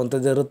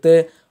ತರಿಸುವಂಥದ್ದು ಇರುತ್ತೆ.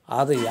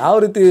 ಆದರೆ ಯಾವ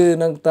ರೀತಿ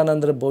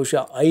ನಗ್ತಾನಂದರೆ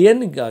ಬಹುಶಃ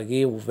ಅಯ್ಯನಿಗಾಗಿ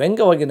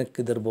ವ್ಯಂಗ್ಯವಾಗಿ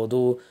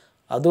ನಕ್ಕಿದಿರ್ಬೋದು.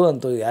 ಅದು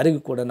ಅಂತೂ ಯಾರಿಗೂ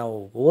ಕೂಡ ನಾವು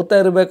ಓದ್ತಾ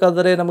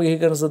ಇರಬೇಕಾದ್ರೆ ನಮಗೆ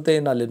ಹೀಗೆ ಅನಿಸುತ್ತೆ,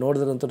 ಇನ್ನು ಅಲ್ಲಿ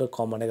ನೋಡಿದ್ರಂತೂ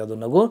ಕಾಮನಾಗಿ ಅದು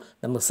ನಗು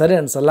ನಮಗೆ ಸರಿ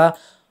ಅನಿಸಲ್ಲ.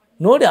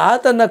 ನೋಡಿ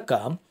ಆತ ನಕ್ಕ,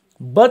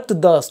 but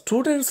the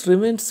students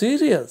remain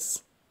serious.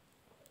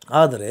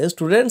 ಆದರೆ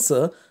ಸ್ಟೂಡೆಂಟ್ಸ್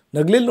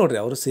ನಗ್ಲಿಲ್ಲ ನೋಡ್ರಿ,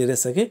 ಅವರು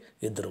ಸೀರಿಯಸ್ ಆಗಿ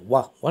ಇದ್ದರು.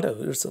 What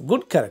it's a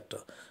good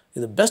character,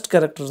 ಇದು ಬೆಸ್ಟ್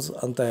ಕ್ಯಾರೆಕ್ಟರ್ಸ್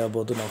ಅಂತ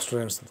ಹೇಳ್ಬೋದು ನಾವು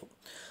ಸ್ಟೂಡೆಂಟ್ಸ್ದು.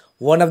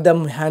 One of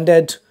them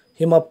handed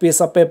him a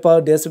piece of paper.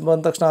 Days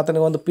ಬಂದ ತಕ್ಷಣ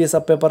ಆತನಿಗೆ ಒಂದು ಪೀಸ್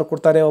ಆಫ್ ಪೇಪರ್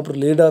ಕೊಡ್ತಾರೆ. ಒಬ್ಬರು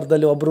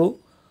ಲೀಡರ್ದಲ್ಲಿ ಒಬ್ಬರು,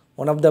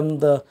 one of them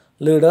the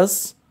leaders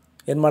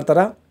ಏನು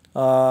ಮಾಡ್ತಾರೆ,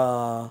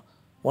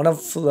 ಒನ್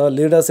ಆಫ್ ದ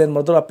ಲೀಡರ್ಸ್ ಏನು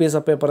ಮಾಡಿದ್ರು, ಆ ಪೀಸ್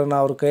ಆಫ್ ಪೇಪರನ್ನು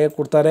ಅವ್ರ ಕೈಗೆ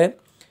ಕೊಡ್ತಾರೆ.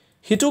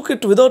 He took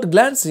it without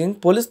ಗ್ಲಾನ್ಸಿಂಗ್.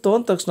 Police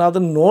ತೊಗೊಂಡ ತಕ್ಷಣ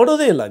ಅದನ್ನು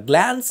ನೋಡೋದೇ ಇಲ್ಲ,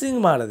 ಗ್ಲಾನ್ಸಿಂಗ್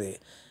ಮಾಡದೆ,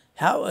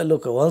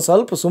 ಲುಕ್ ಒಂದು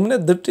ಸ್ವಲ್ಪ ಸುಮ್ಮನೆ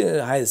ದಿಟ್ಟಿ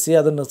ಹಾಯಿಸಿ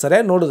ಅದನ್ನು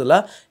ಸರಿಯಾಗಿ ನೋಡೋದಿಲ್ಲ.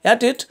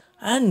 ಯಾಟ್ ಇಟ್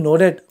ಆ್ಯಂಡ್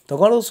ನೋಡೆಡ್,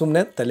 ತೊಗೊಂಡು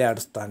ಸುಮ್ಮನೆ ತಲೆ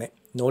ಆಡಿಸ್ತಾನೆ,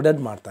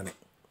 ನೋಡೆಡ್ ಮಾಡ್ತಾನೆ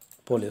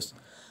police.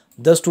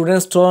 The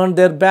students turn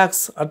there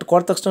Bacs. At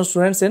ಕೊಟ್ಟ ತಕ್ಷಣ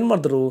ಸ್ಟೂಡೆಂಟ್ಸ್ ಏನು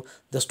ಮಾಡಿದ್ರು,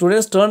 the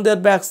students turn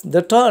there Bacs, the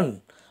turn,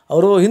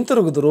 ಅವರು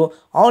ಹಿಂತಿರುಗಿದ್ರು.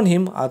 ಆನ್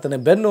ಹಿಮ್, ಆತನ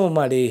ಬೆನ್ನು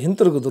ಮಾಡಿ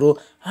ಹಿಂತಿರುಗಿದ್ರು.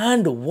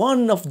 And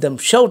one of them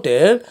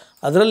shouted,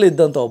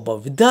 ಅದರಲ್ಲಿದ್ದಂಥ ಒಬ್ಬ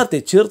ವಿದ್ಯಾರ್ಥಿ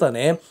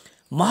ಚೀರ್ತಾನೆ,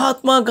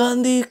 ಮಹಾತ್ಮ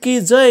ಗಾಂಧಿ ಕಿ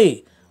ಜೈ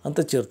ಅಂತ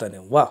ಚೀರ್ತಾನೆ.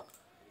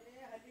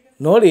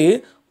 ನೋಡಿ,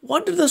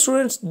 what did the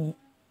students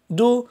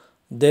do,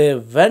 they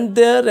went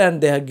there and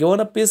they have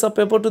given a piece of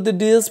paper two the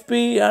DSP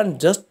and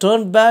just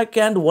turn back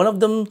and one of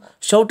them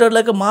shouted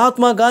like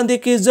Mahatma Gandhi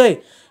ಕಿ ಜೈ.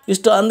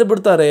 ಇಷ್ಟು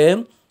ಅಂದುಬಿಡ್ತಾರೆ,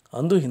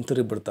 ಅಂದು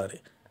ಹಿಂತಿರುಗಿ ಬಿಡ್ತಾರೆ.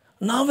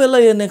 ನಾವೆಲ್ಲ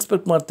ಏನು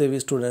ಎಕ್ಸ್ಪೆಕ್ಟ್ ಮಾಡ್ತೀವಿ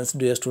ಸ್ಟೂಡೆಂಟ್ಸ್,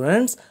 ಡಿಯರ್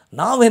ಸ್ಟೂಡೆಂಟ್ಸ್,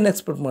 ನಾವೇನು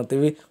expect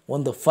ಮಾಡ್ತೀವಿ,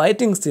 ಒಂದು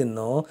ಫೈಟಿಂಗ್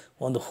ಸೀನು,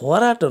 ಒಂದು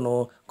ಹೋರಾಟನೋ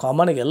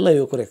ಕಾಮನಾಗಿ ಎಲ್ಲ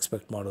ಯುವಕರು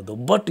ಎಕ್ಸ್ಪೆಕ್ಟ್ ಮಾಡೋದು.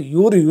 ಬಟ್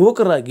ಇವರು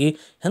ಯುವಕರಾಗಿ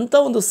ಎಂಥ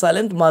ಒಂದು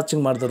ಸೈಲೆಂಟ್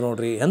ಮಾರ್ಚಿಂಗ್ ಮಾಡಿದ್ರು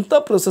ನೋಡಿರಿ, ಎಂಥ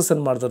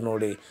ಪ್ರೊಸೆಸನ್ ಮಾಡಿದ್ರು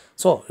ನೋಡಿ.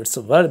 So it's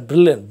very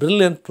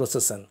brilliant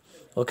ಪ್ರೊಸೆಸನ್.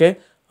 Okay,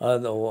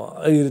 ಅದು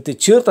ಈ ರೀತಿ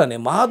ಚೀರ್ತಾನೆ,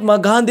 ಮಹಾತ್ಮ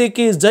ಗಾಂಧಿ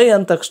ಕಿ ಜೈ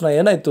ಅಂದ ತಕ್ಷಣ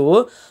ಏನಾಯಿತು,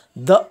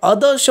 the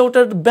other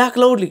shouted back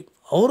loudly.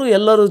 ಅವರು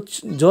ಎಲ್ಲರೂ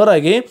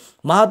ಜೋರಾಗಿ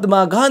ಮಹಾತ್ಮ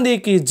ಗಾಂಧಿ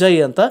ಕಿ ಜೈ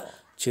ಅಂತ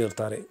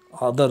ಚೀರ್ತಾರೆ.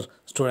 Other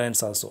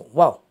students also.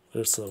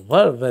 It's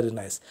very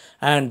nice.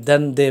 And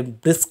then they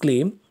ಬ್ರಿಸ್ಕ್ಲಿ,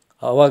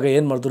 ಅವಾಗ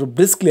ಏನು ಮಾಡಿದ್ರು,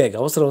 ಬ್ರಿಸ್ಕ್ಲಿಯಾಗಿ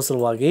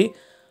ಅವಸರವಾಗಿ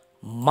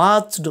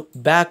marched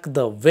back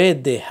the way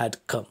they had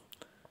come.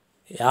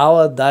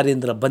 ಯಾವ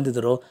ದಾರಿಯಿಂದ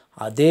ಬಂದಿದ್ದರೋ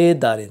ಅದೇ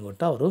ದಾರಿಯಿಂದ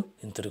ಕೊಟ್ಟು ಅವರು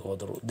ಹಿಂತಿರುಗಿ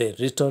ಹೋದರು. ದೇ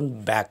ರಿಟರ್ನ್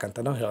ಬ್ಯಾಕ್ ಅಂತ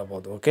ನಾವು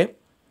ಹೇಳ್ಬೋದು. ಓಕೆ,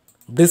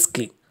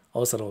 ಬ್ರಿಸ್ಕ್ಲಿ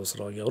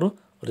ಅವಸರವಾಗಿ ಅವರು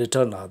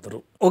ರಿಟರ್ನ್ ಆದರು.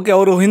 ಓಕೆ,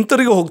 ಅವರು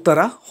ಹಿಂತಿರುಗಿ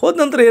ಹೋಗ್ತಾರಾ, ಹೋದ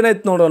ನಂತರ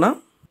ಏನಾಯ್ತು ನೋಡೋಣ.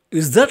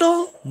 Is that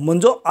all,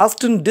 Manju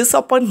asked in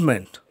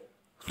disappointment.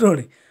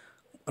 ನೋಡಿ,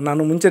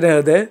 ನಾನು ಮುಂಚೆನೇ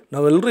ಹೇಳಿದೆ,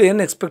 ನಾವೆಲ್ಲರೂ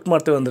ಏನು ಎಕ್ಸ್ಪೆಕ್ಟ್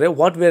ಮಾಡ್ತೇವೆ ಅಂದರೆ,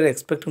 what we are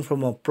expecting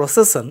from a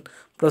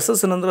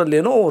ಪ್ರೊಸೆಸನ್ ಅಂದರೆ ಅಲ್ಲಿ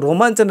ಏನೋ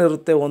ರೋಮಾಂಚನ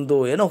ಇರುತ್ತೆ, ಒಂದು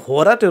ಏನೋ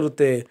ಹೋರಾಟ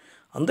ಇರುತ್ತೆ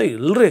ಅಂತ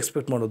ಎಲ್ಲರೂ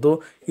ಎಕ್ಸ್ಪೆಕ್ಟ್ ಮಾಡೋದು.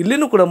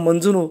 ಇಲ್ಲಿನೂ ಕೂಡ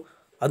ಮಂಜುನು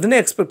ಅದನ್ನೇ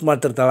expect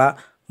ಮಾಡ್ತಿರ್ತಾಳೆ.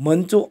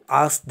 Manju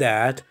ask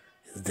that,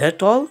 is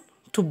that all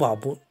to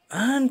Babu,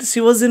 and she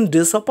was in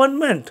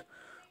disappointment.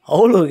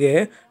 ಅವಳಿಗೆ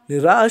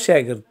ನಿರಾಶೆ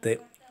ಆಗಿರುತ್ತೆ.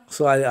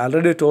 So I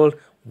already told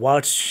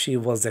what she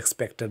was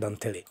expected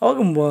ಅಂಥೇಳಿ. ಅವಾಗ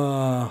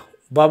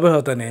ಬಾಬು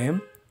ಹೇಳ್ತಾನೆ,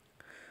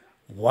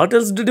 what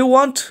else did you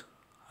want,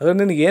 ಹಾಗಾದ್ರೆ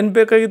ನಿನಗೆ ಏನು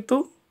ಬೇಕಾಗಿತ್ತು,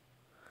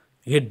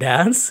 ಎ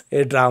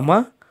ಡ್ರಾಮಾ,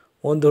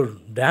 ಒಂದು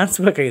ಡ್ಯಾನ್ಸ್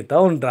ಬೇಕಾಗಿತ್ತಾ,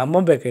 ಒಂದು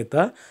ಡ್ರಾಮಾ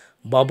ಬೇಕಾಗಿತ್ತಾ.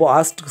 ಬಾಬು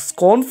ಆಸ್ಟ್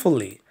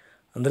ಸ್ಕೋನ್ಫುಲ್ಲಿ,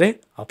 ಅಂದರೆ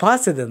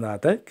ಅಪಹಾಸ್ಯದಿಂದ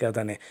ಆತ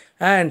ಕೇಳ್ತಾನೆ.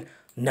 And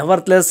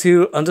ನೆವರ್ಲೆಸ್ he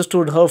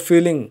understood Har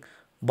feeling.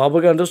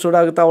 ಬಾಬುಗೆ understood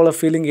ಆಗುತ್ತಾ ಅವಳ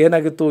ಫೀಲಿಂಗ್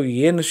ಏನಾಗಿತ್ತು,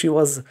 ಏನು ಶಿ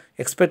ವಾಸ್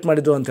ಎಕ್ಸ್ಪೆಕ್ಟ್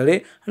ಮಾಡಿದ್ದು ಅಂಥೇಳಿ.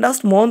 And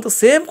asked Mohan the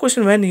same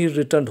question when he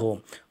return home.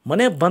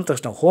 ಮನೆಗೆ ಬಂದ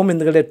ತಕ್ಷಣ ಹೋಮ್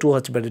ಹಿಂದ್ಗಡೆ two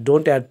ಹಚ್ಚಬೇಡಿ,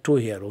 don't add to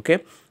here. Okay,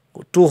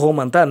 to home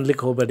ಅಂತ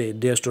ಅನ್ಲಿಕ್ಕೆ ಹೋಗಬೇಡಿ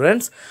ಡಿಯರ್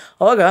ಸ್ಟೂಡೆಂಟ್ಸ್.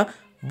 ಅವಾಗ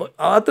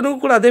ಆತನಿಗೂ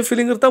ಕೂಡ ಅದೇ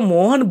ಫೀಲಿಂಗ್ ಇರ್ತಾ.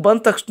 ಮೋಹನ್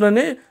ಬಂದ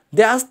ತಕ್ಷಣವೇ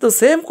they as the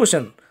same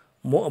question,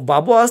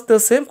 Babu as the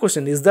same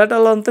question, is that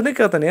ಅಲ್ಲ ಅಂತಲೇ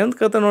ಕೇಳ್ತಾನೆ. ಏನಂತ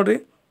ಕೇಳ್ತಾನೆ ನೋಡಿರಿ,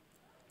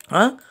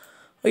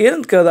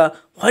 ಏನಂತ ಕೇಳ್ದ,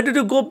 why did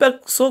you go back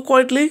so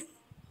quietly,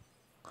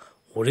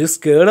 what is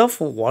scared of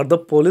what the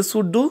police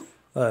would do.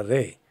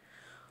 ಅರೇ,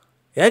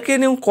 ಯಾಕೆ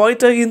ನೀವು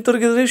ಕ್ವಾಯ್ಟಾಗಿ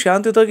ಹಿಂತಿರುಗಿದ್ರಿ,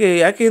 ಶಾಂತಿಯುತವಾಗಿ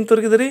ಯಾಕೆ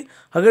ಹಿಂತಿರುಗಿದ್ರಿ,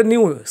 ಹಾಗಾದ್ರೆ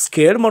ನೀವು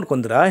scared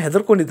ಮಾಡ್ಕೊಂಡಿರಾ,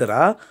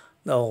 ಹೆದರ್ಕೊಂಡಿದ್ದೀರಾ,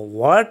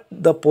 what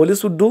the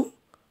police would do.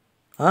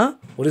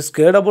 What is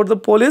scared about the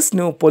police,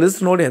 ನೀವು ಪೊಲೀಸ್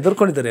ನೋಡಿ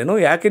ಹೆದರ್ಕೊಂಡಿದ್ದೀರೇನು,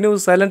 ಯಾಕೆ ನೀವು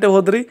ಸೈಲೆಂಟಾಗಿ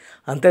ಹೋದ್ರಿ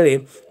ಅಂತೇಳಿ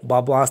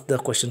Babu as the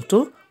question to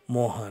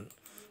Mohan.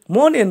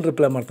 Mohan ಏನು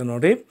ರಿಪ್ಲೈ ಮಾಡ್ತಾನೆ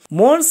ನೋಡಿ.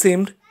 Mohan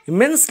seemed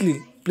immensely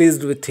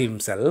pleased with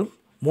himself.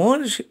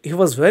 Mohan he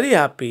was very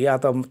happy.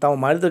 ಆತ ತಾವು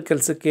ಮಾಡಿದ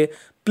ಕೆಲಸಕ್ಕೆ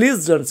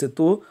ಪ್ಲೀಸ್ಡ್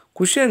ಅನಿಸಿತ್ತು,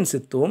 ಖುಷಿ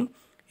ಅನಿಸಿತ್ತು.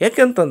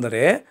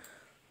 ಯಾಕೆಂತಂದರೆ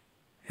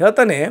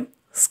ಹೇಳ್ತಾನೆ,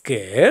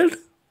 scared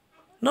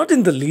not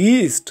in the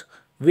least,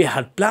 we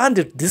had planned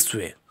it this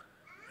way.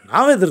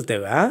 ನಾವು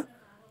ಹೆದರ್ತೇವೆ,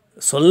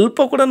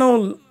 ಸ್ವಲ್ಪ ಕೂಡ ನಾವು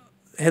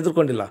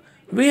ಹೆದರ್ಕೊಂಡಿಲ್ಲ.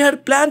 We had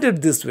planned it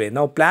this way,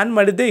 ನಾವು ಪ್ಲ್ಯಾನ್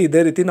ಮಾಡಿದ್ದೇ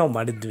ಇದೇ ರೀತಿ ನಾವು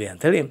ಮಾಡಿದ್ವಿ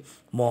ಅಂಥೇಳಿ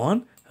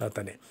ಮೋಹನ್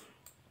ಹೇಳ್ತಾನೆ.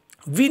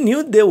 V new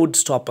they would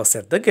stop us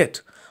at the gate.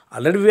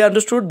 Already we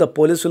understood the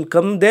police will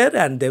come there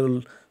and they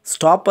will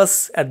stop us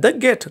at the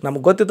gate.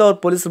 ನಮ್ಗೆ ಗೊತ್ತಿತ್ತು ಅವ್ರು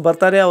ಪೊಲೀಸರು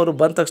ಬರ್ತಾರೆ, ಅವರು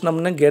ಬಂದ ತಕ್ಷಣ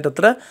ನಮ್ಮನ್ನ ಗೇಟ್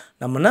ಹತ್ರ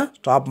ನಮ್ಮನ್ನು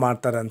ಸ್ಟಾಪ್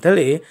ಮಾಡ್ತಾರೆ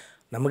ಅಂಥೇಳಿ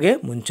ನಮಗೆ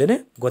ಮುಂಚೆನೇ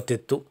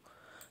ಗೊತ್ತಿತ್ತು.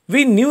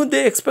 V new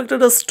they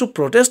expected us to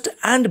protest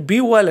and B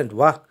violent.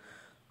 ವಾ,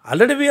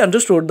 already we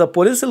understood the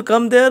police will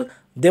come there,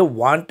 they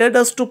wanted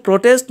us to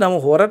protest. ನಾವು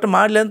ಹೋರಾಟ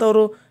ಮಾಡಲಿ ಅಂತ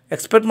ಅವರು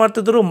ಎಕ್ಸ್ಪೆಕ್ಟ್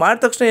ಮಾಡ್ತಿದ್ರು.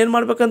 ಮಾಡಿದ ತಕ್ಷಣ ಏನು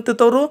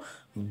ಮಾಡ್ಬೇಕಂತಿತ್ತು ಅವರು?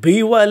 B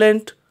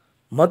violent.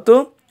 ಮತ್ತು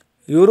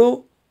ಇವರು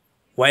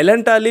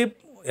ವೈಲೆಂಟ್ ಆಗಲಿ,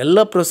 ಎಲ್ಲ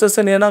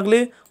ಪ್ರೊಸೆಸನ್ ಏನಾಗಲಿ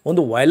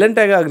ಒಂದು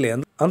ವೈಲೆಂಟಾಗಿ ಆಗಲಿ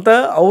ಅಂತ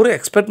ಅವರು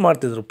ಎಕ್ಸ್ಪೆಕ್ಟ್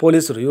ಮಾಡ್ತಿದ್ರು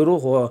ಪೊಲೀಸರು. ಇವರು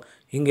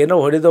ಹಿಂಗೇನೋ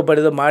ಹೊಡೆದೋ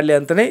ಬಡಿದೋ ಮಾಡಲಿ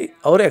ಅಂತಲೇ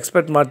ಅವರು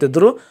ಎಕ್ಸ್ಪೆಕ್ಟ್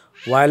ಮಾಡ್ತಿದ್ರು.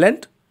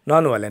 ವೈಲೆಂಟ್,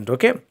 ನಾನ್ violent.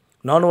 Okay,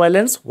 non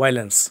violence,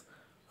 violence,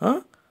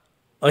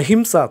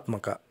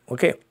 ಅಹಿಂಸಾತ್ಮಕ.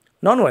 Okay,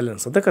 non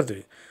violence ಅಂತ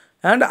ಕರಿತೀವಿ.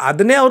 ಆ್ಯಂಡ್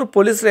ಅದನ್ನೇ ಅವರು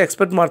ಪೊಲೀಸರು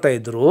ಎಕ್ಸ್ಪೆಕ್ಟ್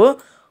ಮಾಡ್ತಾಯಿದ್ರು.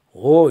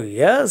 ಓ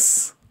ಎಸ್,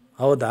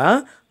 ಹೌದಾ,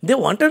 they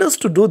wanted us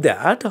to do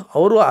that.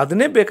 ಅವರು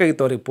ಅದನ್ನೇ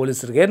ಬೇಕಾಗಿತ್ತು ಅವ್ರಿಗೆ,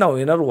 ಪೊಲೀಸರಿಗೆ. ನಾವು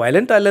ಏನಾದ್ರು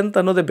ವೈಲೆಂಟ್ ಆಗಲಿ ಅಂತ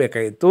ಅನ್ನೋದೇ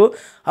ಬೇಕಾಗಿತ್ತು.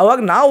 ಆವಾಗ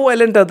ನಾವು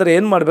ವೈಲೆಂಟ್ ಆದರೆ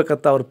ಏನು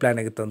ಮಾಡಬೇಕಂತ ಅವ್ರ ಪ್ಲ್ಯಾನ್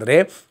ಆಗಿತ್ತು ಅಂದರೆ,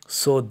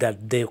 so that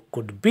they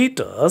could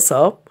beet us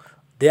up.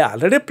 They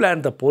already plan,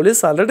 the police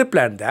already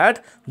plan that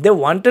they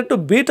wanted to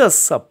beat us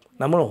up,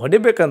 ನಮ್ಮನ್ನು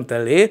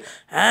ಹೊಡಿಬೇಕಂತೇಳಿ.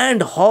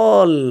 And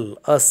hall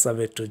us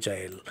away to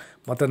jail.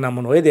 ಮತ್ತು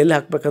ನಮ್ಮನ್ನು ಒಯ್ದು ಎಲ್ಲಿ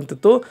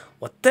ಹಾಕಬೇಕಂತಿತ್ತು?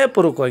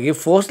 ಒತ್ತಾಯಪೂರ್ವಕವಾಗಿ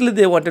ಫೋರ್ಸ್ಲಿ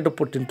they wanted to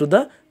put in to the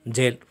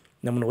jail.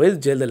 ನಮ್ಮನ್ನು ಒಯ್ದು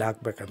ಜೈಲಲ್ಲಿ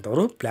ಹಾಕ್ಬೇಕಂತ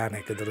ಅವರು ಪ್ಲ್ಯಾನ್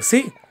ಹಾಕಿದ್ರು. C,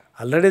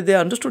 already they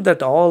understood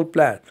that all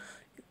plan.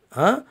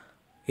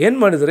 ಏನು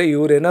ಮಾಡಿದರೆ,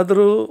 ಇವ್ರು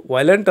ಏನಾದರೂ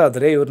ವೈಲೆಂಟ್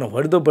ಆದರೆ ಇವ್ರನ್ನ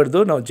ಹೊಡೆದು ಬಡ್ದು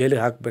ನಾವು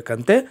ಜೈಲಿಗೆ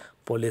ಹಾಕಬೇಕಂತೆ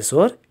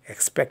ಪೊಲೀಸವ್ರು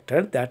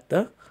expected that the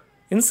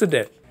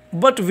incident.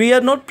 But we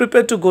are not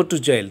prepare to go to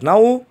jail.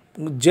 ನಾವು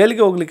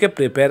ಜೈಲಿಗೆ ಹೋಗಲಿಕ್ಕೆ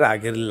ಪ್ರಿಪೇರ್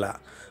ಆಗಿರಲಿಲ್ಲ.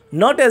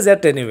 ನಾಟ್ ಆ್ಯಸ್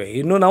ಎಟ್ ಎನಿವೇ,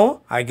 ಇನ್ನೂ ನಾವು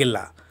ಆಗಿಲ್ಲ.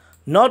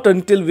 Not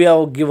until we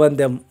have given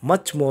them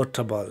much more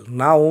trouble.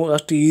 ನಾವು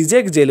ಅಷ್ಟು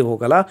ಈಸಿಯಾಗಿ ಜೈಲಿಗೆ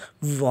ಹೋಗಲ್ಲ.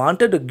 We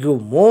wanted to give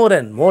more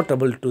and more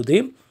trouble to the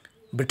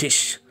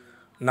British.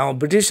 ನಾವು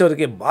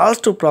ಬ್ರಿಟಿಷರಿಗೆ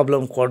ಭಾಳಷ್ಟು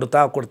ಪ್ರಾಬ್ಲಮ್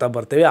ಕೊಡ್ತಾ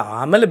ಬರ್ತೀವಿ.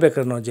 ಆಮೇಲೆ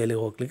ಬೇಕಾದ್ರೆ ನಾವು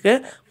ಜೈಲಿಗೆ ಹೋಗಲಿಕ್ಕೆ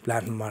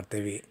ಪ್ಲ್ಯಾನ್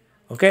ಮಾಡ್ತೀವಿ.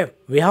 Okay,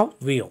 we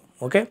have.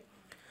 Okay,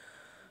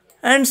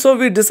 and so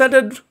we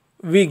decided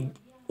we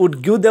would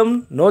give them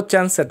no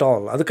chance at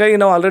all. ಅದಕ್ಕಾಗಿ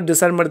ನಾವು ಆಲ್ರೆಡಿ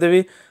ಡಿಸೈಡ್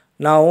ಮಾಡಿದ್ದೀವಿ,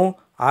 ನಾವು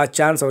ಆ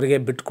ಚಾನ್ಸ್ ಅವರಿಗೆ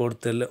ಬಿಟ್ಟು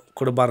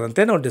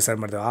ಕೊಡಬಾರ್ದಂತೆ ನಾವು ಡಿಸೈಡ್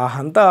ಮಾಡಿದ್ವಿ.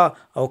 ಅಂಥ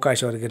ಅವಕಾಶ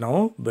ಅವರಿಗೆ ನಾವು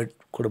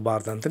ಬಿಟ್ಟು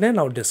ಕೊಡಬಾರ್ದಂತಲೇ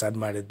ನಾವು ಡಿಸೈಡ್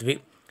ಮಾಡಿದ್ವಿ.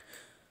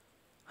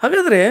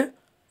 ಹಾಗಾದರೆ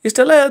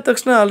ಇಷ್ಟೆಲ್ಲ ಹೇಳಿದ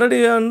ತಕ್ಷಣ ಆಲ್ರೆಡಿ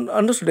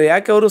ಅಂಡರ್ಸ್ಟುಡ್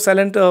ಯಾಕೆ ಅವರು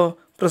ಸೈಲೆಂಟ್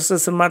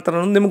ಪ್ರೊಸೆಸ್ ಮಾಡ್ತಾರೆ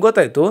ಅನ್ನೋದು ನಿಮ್ಗೆ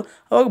ಗೊತ್ತಾಯಿತು.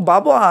 ಅವಾಗ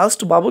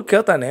ಬಾಬು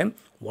ಕೇಳ್ತಾನೆ,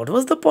 what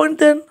was the point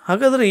then?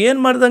 ಹಾಗಾದರೆ ಏನು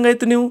ಮಾಡ್ದಂಗೆ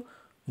ಆಯಿತು ನೀವು?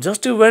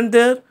 Just you went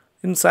there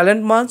in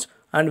silent March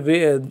and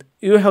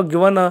you have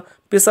given a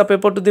piece of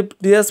paper two the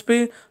DSP,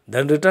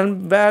 then return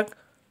back.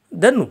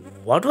 Then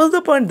what was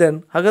the point then?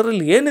 ಹಾಗಾದ್ರೆ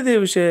ಇಲ್ಲಿ ಏನಿದೆ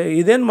ವಿಷಯ?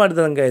 ಇದೇನು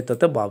ಮಾಡಿದಂಗೆ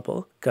ಆಯ್ತಂತೆ ಬಾಬು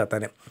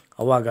ಕೇಳ್ತಾನೆ.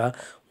 ಅವಾಗ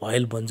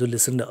ವೈಲ್ ಮಂಜು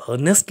ಲಿಸನ್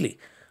ಅರ್ನೆಸ್ಟ್ಲಿ.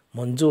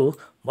 ಮಂಜು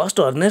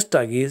ಭಾಳಷ್ಟು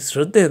ಅರ್ನೆಸ್ಟಾಗಿ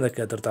ಶ್ರದ್ಧೆಯಿಂದ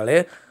ಕೇಳ್ತಿರ್ತಾಳೆ.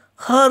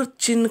 ಹರ್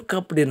ಚಿನ್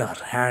ಕಪ್ಡ್ ಇನ್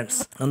ಹರ್ ಹ್ಯಾಂಡ್ಸ್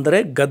ಅಂದರೆ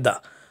ಗದ್ದ.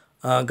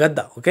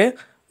 ಓಕೆ,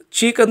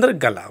 ಚೀಕ್ ಅಂದರೆ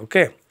ಗಲ್ಲ.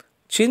 ಓಕೆ,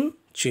 ಚಿನ್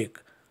ಚೀಕ್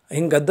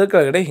ಹಿಂಗೆ ಗದ್ದ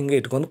ಕೆಳಗಡೆ ಹಿಂಗೆ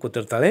ಇಟ್ಕೊಂಡು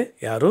ಕೂತಿರ್ತಾಳೆ.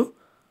 ಯಾರು?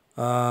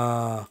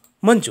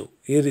 ಮಂಜು.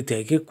 ಈ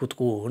ರೀತಿಯಾಗಿ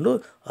ಕೂತ್ಕೊಂಡು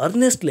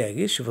ಅರ್ನೆಸ್ಟ್ಲಿ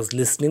ಆಗಿ she was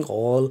listening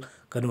all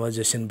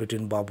conversation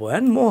between Babu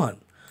and Mohan.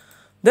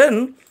 Then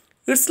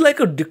it's like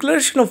a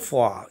declaration of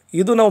war.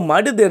 ಇದು ನಾವು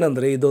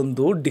ಮಾಡಿದ್ದೇನೆಂದರೆ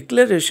ಇದೊಂದು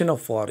ಡಿಕ್ಲರೇಷನ್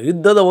ಆಫ್ ವಾರ್,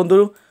 ಯುದ್ಧದ ಒಂದು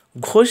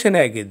ಘೋಷಣೆ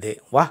ಆಗಿದ್ದೆ.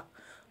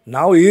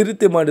 ನಾವು ಈ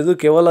ರೀತಿ ಮಾಡಿದ್ದು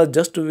ಕೇವಲ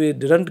just we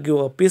didn't give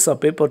a piece of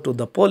paper two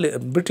the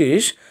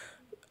British.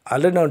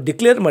 Already ನಾವು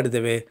ಡಿಕ್ಲೇರ್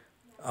ಮಾಡಿದ್ದೇವೆ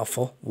ಆಫ್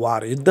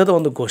ವಾರ್, ಯುದ್ಧದ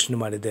ಒಂದು ಘೋಷಣೆ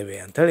ಮಾಡಿದ್ದೇವೆ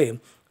ಅಂಥೇಳಿ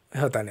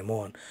ಹೇಳ್ತಾನೆ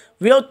Mohan.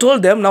 We have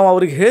told them, ನಾವು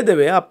ಅವ್ರಿಗೆ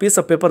ಹೇಳಿದ್ದೇವೆ ಆ ಪೀಸ್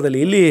ಆಫ್ ಪೇಪರ್ದಲ್ಲಿ.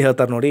 ಇಲ್ಲಿ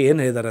ಹೇಳ್ತಾರೆ ನೋಡಿ ಏನು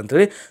ಹೇಳಿದ್ದಾರೆ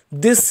ಅಂಥೇಳಿ,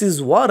 this is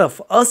war of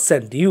us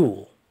and you.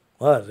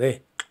 ರೇ,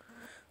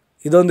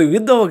 ಇದೊಂದು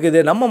ಯುದ್ಧ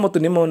ಹೋಗಿದೆ ನಮ್ಮ ಮತ್ತು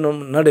ನಿಮ್ಮ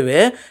ನಡುವೆ.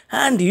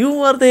 And you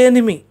are the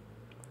enemy.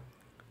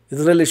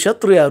 ಇದರಲ್ಲಿ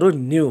ಶತ್ರು ಯಾರು?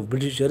 ನೀವು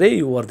ಬ್ರಿಟಿಷರೇ.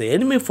 You are the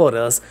enemy for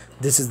us.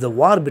 This is the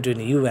war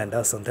between you and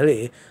us ಅಂಥೇಳಿ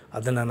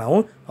ಅದನ್ನು ನಾವು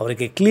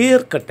ಅವರಿಗೆ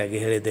ಕ್ಲಿಯರ್ ಕಟ್ಟಾಗಿ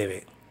ಹೇಳಿದ್ದೇವೆ.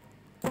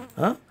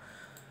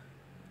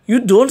 You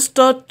don't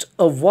start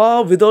a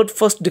war without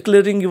first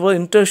declaring your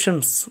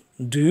intentions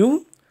do you.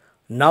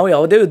 ನಾವು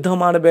ಯಾವುದೇ ಯುದ್ಧ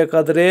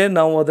ಮಾಡಬೇಕಾದ್ರೆ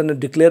ನಾವು ಅದನ್ನು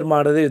ಡಿಕ್ಲೇರ್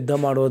ಮಾಡದೆ ಯುದ್ಧ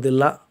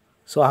ಮಾಡೋದಿಲ್ಲ.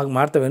 ಸೊ ಹಾಗೆ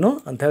ಮಾಡ್ತೇವೇನು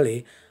ಅಂಥೇಳಿ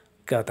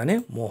ಕೇಳ್ತಾನೆ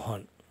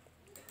ಮೋಹನ್.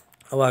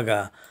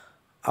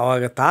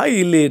 ಅವಾಗ ತಾಯಿ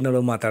ಇಲ್ಲಿ ನೋಡು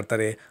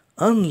ಮಾತಾಡ್ತಾರೆ.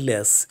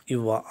 ಅನ್ಲೆಸ್ ಯು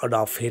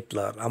ಅಡಾಲ್ಫ್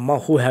ಹಿಟ್ಲರ್, ಅಮ್ಮ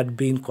ಹೂ ಹ್ಯಾಡ್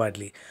ಬೀನ್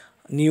ಕ್ವಾಡ್ಲಿ.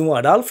 ನೀವು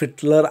ಅಡಾಲ್ಫ್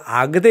ಹಿಟ್ಲರ್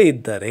ಆಗದೇ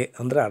ಇದ್ದರೆ,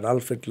 ಅಂದರೆ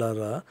ಅಡಾಲ್ಫ್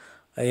ಹಿಟ್ಲರ್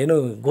ಏನು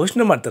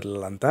ಘೋಷಣೆ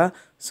ಮಾಡ್ತಿರಲಿಲ್ಲ ಅಂತ.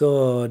 ಸೊ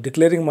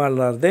ಡಿಕ್ಲೇರಿಂಗ್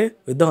ಮಾಡಲಾರ್ದೆ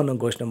ಯುದ್ಧವನ್ನು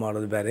ಘೋಷಣೆ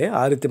ಮಾಡೋದು ಬೇರೆ,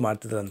 ಆ ರೀತಿ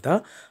ಮಾಡ್ತಿದ್ರಂತ.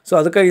 ಸೊ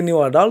ಅದಕ್ಕಾಗಿ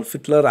ನೀವು ಅಡಾಲ್ಫ್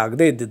ಹಿಟ್ಲರ್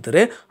ಆಗದೇ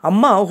ಇದ್ದಿದ್ದರೆ,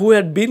 ಅಮ್ಮ who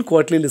had been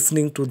ಕ್ವಾಟ್ಲಿ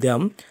listening to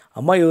them,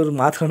 ಅಮ್ಮ ಇವರು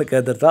ಮಾತುಕೊಂಡು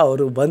ಕೇಳ್ತಿರ್ತಾರೆ.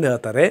 ಅವರು ಬಂದು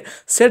ಹೇಳ್ತಾರೆ,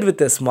 shed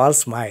with A small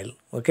smile,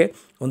 okay,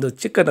 ಒಂದು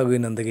ಚಿಕ್ಕ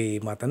ನಗುವಿನೊಂದಿಗೆ ಈ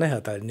ಮಾತನ್ನು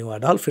ಹೇಳ್ತಾಳೆ. ನೀವು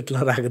ಅಡಾಲ್ಫ್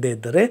ಹಿಟ್ಲರ್ ಆಗದೇ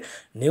ಇದ್ದರೆ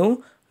ನೀವು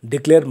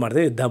ಡಿಕ್ಲೇರ್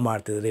ಮಾಡದೆ ಯುದ್ಧ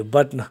ಮಾಡ್ತಿದ್ರಿ,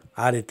 ಬಟ್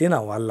ಆ ರೀತಿ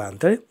ನಾವು ಅಲ್ಲ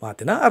ಅಂತೇಳಿ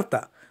ಮಾತಿನ ಅರ್ಥ.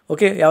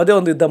 ಓಕೆ, ಯಾವುದೇ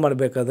ಒಂದು ಯುದ್ಧ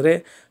ಮಾಡಬೇಕಾದ್ರೆ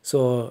so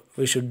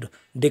we should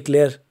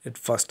declare it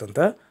first ಅಂತ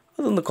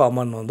ಅದೊಂದು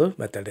ಕಾಮನ್ ಒಂದು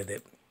ಮೆಥಡ್ ಇದೆ.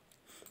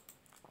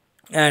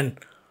 And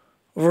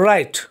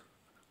right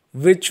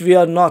which we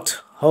are not,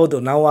 ಹೌದು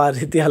ನಾವು ಆ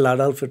ರೀತಿ ಅಲ್ಲ,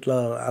 ಅಡಾಲ್ಫ್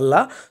ಹಿಟ್ಲರ್ ಅಲ್ಲ.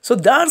 So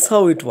that's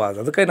how it was,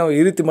 ಅದಕ್ಕೆ ನಾವು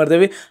ಈ ರೀತಿ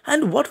ಮಾಡಿದೇವೆ.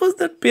 And what was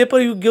that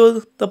paper you give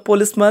the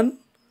police man?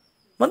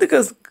 ಮತ್ತೆ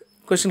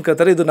ಕ್ವಶನ್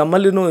ಕೇಳ್ತಾರೆ, ಇದು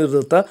ನಮ್ಮಲ್ಲಿನೂ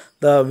ಇರುತ್ತಾ,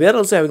 we are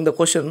also having the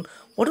question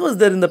what was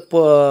there in the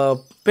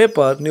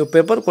paper, ನೀವು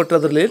ಪೇಪರ್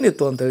ಕೊಟ್ಟಿರೋದ್ರಲ್ಲಿ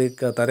ಏನಿತ್ತು ಅಂತೇಳಿ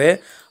ಕೇಳ್ತಾರೆ.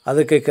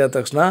 ಅದಕ್ಕೆ ಕೇಳಿದ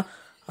ತಕ್ಷಣ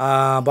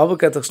ಬಾಬು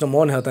ಕೇಳಿದ ತಕ್ಷಣ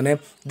ಮೋಹನ್ ಹೇಳ್ತಾನೆ,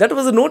 that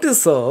was a notice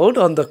served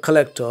on the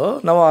collector.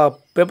 ನಾವು ಆ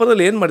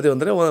ಪೇಪರಲ್ಲಿ ಏನು ಮಾಡಿದೆವು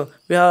ಅಂದರೆ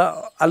we have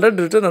already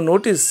return a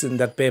notice in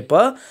that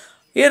paper.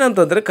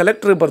 ಏನಂತಂದರೆ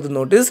ಕಲೆಕ್ಟ್ರಿಗೆ ಬರೆದ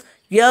notice,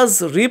 as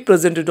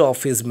representative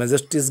of his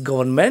ಮೆಜೆಸ್ಟೀಸ್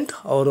government.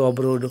 ಅವರು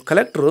ಒಬ್ಬರು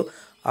ಕಲೆಕ್ಟ್ರು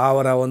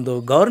ಅವರ ಒಂದು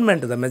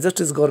ಗೌರ್ಮೆಂಟ್, ದ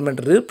ಮೆಜೆಸ್ಟೀಸ್ ಗೌರ್ಮೆಂಟ್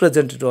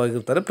ರೀಪ್ರೆಸೆಂಟೇಟಿವ್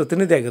ಆಗಿರ್ತಾರೆ,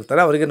 ಪ್ರತಿನಿಧಿ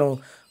ಆಗಿರ್ತಾರೆ. ಅವರಿಗೆ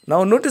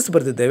ನಾವು ನೋಟಿಸ್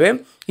ಬರೆದಿದ್ದೇವೆ.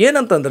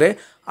 ಏನಂತಂದರೆ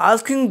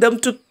asking them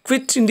to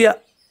quit India.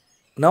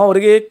 ನಾವು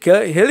ಅವರಿಗೆ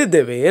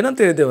ಹೇಳಿದ್ದೇವೆ, ಏನಂತ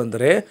ಹೇಳಿದ್ದೇವೆ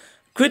ಅಂದರೆ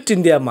ಕ್ವಿಟ್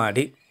ಇಂಡಿಯಾ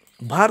ಮಾಡಿ,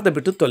 ಭಾರತ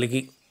ಬಿಟ್ಟು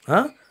ತೊಲಗಿ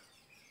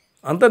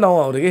ಅಂತ ನಾವು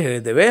ಅವರಿಗೆ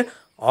ಹೇಳಿದ್ದೇವೆ.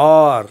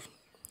 R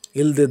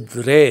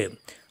ಇಲ್ದಿದ್ದರೆ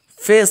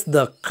face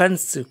the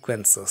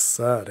ಕನ್ಸಿಕ್ವೆನ್ಸಸ್.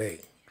 ಸರಿ,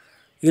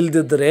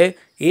 ಇಲ್ದಿದ್ದರೆ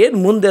ಏನು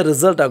ಮುಂದೆ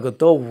ರಿಸಲ್ಟ್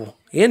ಆಗುತ್ತೋ,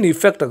 ಏನು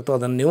ಇಫೆಕ್ಟ್ ಆಗುತ್ತೋ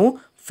ಅದನ್ನು ನೀವು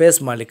ಫೇಸ್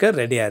ಮಾಡಲಿಕ್ಕೆ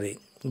ರೆಡಿ ಆಗಿ,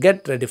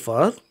 ಗೆಟ್ ರೆಡಿ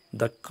ಫಾರ್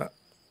ದ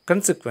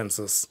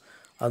ಕನ್ಸಿಕ್ವೆನ್ಸಸ್,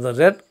 ಅದು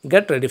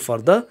get ready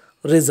for the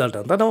result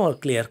ಅಂತ ನಾವು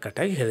ಕ್ಲಿಯರ್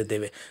ಕಟ್ಟಾಗಿ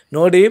ಹೇಳಿದ್ದೇವೆ.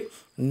 ನೋಡಿ,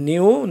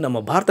 ನೀವು ನಮ್ಮ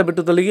ಭಾರತ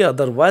ಬಿಟ್ಟು ತೊಲಗಿ,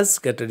 otherwise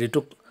get ready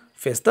to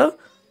face the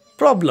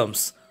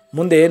problems.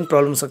 ಮುಂದೆ ಏನು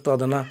ಪ್ರಾಬ್ಲಮ್ಸ್ ಆಗ್ತೋ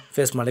ಅದನ್ನು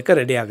ಫೇಸ್ ಮಾಡಲಿಕ್ಕೆ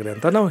ರೆಡಿ ಆಗ್ರಿ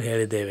ಅಂತ ನಾವು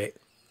ಹೇಳಿದ್ದೇವೆ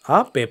ಆ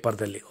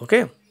ಪೇಪರ್ದಲ್ಲಿ. Okay,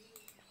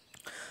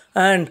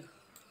 and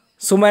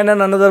Suman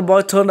and another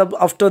bye turn up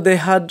after they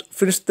had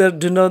finish there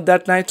dinner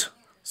that night.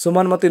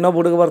 Suman ಮತ್ತು ಇನ್ನೊಬ್ಬ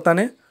ಹುಡುಗ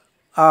ಬರ್ತಾನೆ.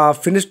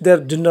 ಫಿನಿಶ್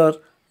ದೇರ್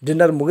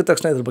ಡಿನ್ನರ್ ಮುಗಿದ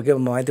ತಕ್ಷಣ ಇದ್ರ ಬಗ್ಗೆ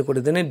ಮಾಹಿತಿ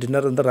ಕೊಟ್ಟಿದ್ದೀನಿ.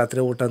 ಡಿನ್ನರ್ ಅಂತ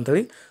ರಾತ್ರಿ ಊಟ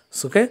ಅಂತೇಳಿ,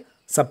 ಓಕೆ,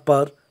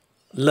 ಸಪ್ಪರ್,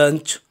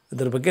 ಲಂಚ್,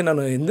 ಇದ್ರ ಬಗ್ಗೆ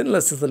ನಾನು ಹಿಂದಿನ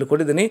ಲೆಸನ್ಸಲ್ಲಿ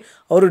ಕೊಟ್ಟಿದ್ದೀನಿ.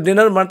 ಅವರು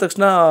ಡಿನ್ನರ್ ಮಾಡಿದ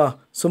ತಕ್ಷಣ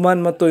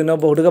ಸುಮನ್ ಮತ್ತು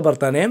ಇನ್ನೊಬ್ಬ ಹುಡುಗ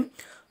ಬರ್ತಾನೆ.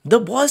 The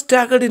boys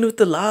ಟ್ಯಾಗಡ್ in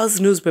with last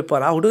news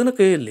paper. ಆ ಹುಡುಗನ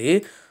ಕೈಯಲ್ಲಿ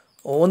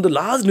ಒಂದು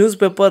ಲಾಸ್ಟ್ ನ್ಯೂಸ್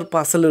ಪೇಪರ್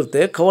ಪಾರ್ಸಲ್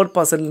ಇರುತ್ತೆ, covered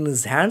parcel in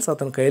his hands,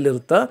 ಆತನ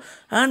ಕೈಯಲ್ಲಿರುತ್ತೆ.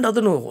 ಆ್ಯಂಡ್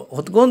ಅದನ್ನು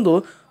ಹೊತ್ಕೊಂಡು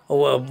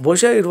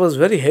ಬಹುಶಃ ಇಟ್ ವಾಸ್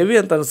ವೆರಿ ಹೆವಿ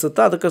ಅಂತ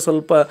ಅನಿಸುತ್ತೆ. ಅದಕ್ಕೆ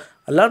ಸ್ವಲ್ಪ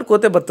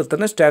ಅಲ್ಲಾಡ್ಕೋತೆ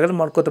ಬರ್ತಿರ್ತಾನೆ, ಸ್ಟ್ಯಾಗರ್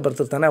ಮಾಡ್ಕೋತೆ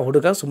ಬರ್ತಿರ್ತಾನೆ ಆ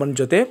ಹುಡುಗ ಸುಮನ್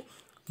ಜೊತೆ.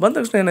 ಬಂದ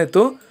ತಕ್ಷಣ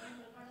ಏನಾಯಿತು,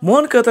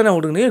 ಮೋಹನ್ ಕೇಳ್ತಾನೆ ಆ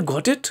ಹುಡುಗನಿಗೆ,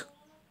 ಗಾಟ್ ಇಟ್?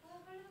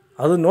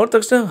 ಅದು ನೋಡಿದ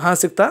ತಕ್ಷಣ ಹಾಂ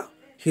ಸಿಗ್ತಾ.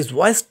 His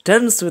voice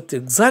turns with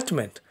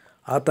excitement.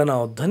 ಆತನ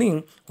ಧ್ವನಿ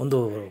ಒಂದು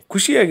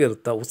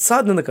ಖುಷಿಯಾಗಿರುತ್ತೆ,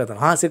 ಉತ್ಸಾಹದಿಂದ ಕೇಳ್ತಾನೆ.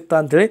 ಹಾಂ ಸಿಗ್ತಾ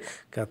ಅಂತೇಳಿ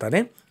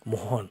ಕೇಳ್ತಾನೆ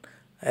ಮೋಹನ್.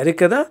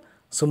 ಯಾರಿಕದ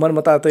ಸುಮನ್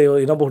ಮತ್ತು ಆತ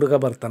ಇನ್ನೊಬ್ಬ ಹುಡುಗ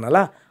ಬರ್ತಾನಲ್ಲ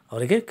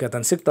ಅವರಿಗೆ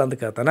ಕೇಳ್ತಾನೆ, ಸಿಗ್ತಾ ಅಂತ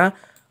ಕೇಳ್ತಾನೆ.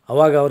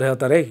 ಅವಾಗ ಅವ್ರು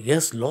ಹೇಳ್ತಾರೆ,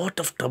 ಎಸ್, ಲಾಟ್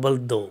ಆಫ್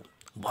ಟ್ರಬಲ್ದು,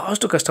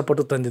 ಭಾಳಷ್ಟು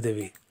ಕಷ್ಟಪಟ್ಟು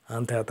ತಂದಿದ್ದೇವೆ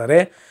ಅಂತ ಹೇಳ್ತಾರೆ.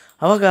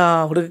 ಅವಾಗ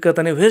ಹುಡುಗ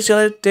ಕೇಳ್ತಾನೆ, where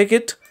shall I take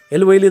it,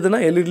 ಎಲ್ಲಿ ಒಯ್ಲಿ ಇದನ್ನು,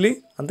 ಎಲ್ಲಿಡಲಿ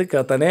ಅಂತ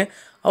ಕೇಳ್ತಾನೆ.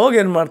 ಅವಾಗ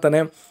ಏನು ಮಾಡ್ತಾನೆ,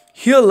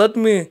 here let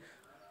me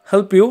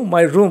help you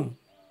my room,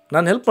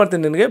 ನಾನು ಹೆಲ್ಪ್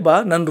ಮಾಡ್ತೀನಿ ನಿನಗೆ, ಬಾ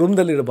ನನ್ನ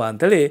ರೂಮ್ದಲ್ಲಿ ಇಡು ಬಾ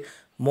ಅಂತೇಳಿ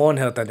ಮೋಹನ್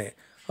ಹೇಳ್ತಾನೆ.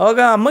 ಅವಾಗ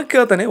ಅಮ್ಮಗೆ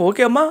ಕೇಳ್ತಾನೆ,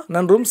 ಓಕೆ ಅಮ್ಮ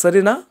ನನ್ನ ರೂಮ್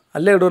ಸರಿನಾ,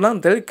 ಅಲ್ಲೇ ಇಡೋಣ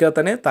ಅಂತೇಳಿ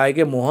ಕೇಳ್ತಾನೆ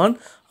ತಾಯಿಗೆ ಮೋಹನ್.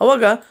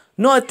 ಅವಾಗ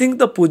no, I think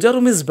the Pooja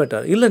room is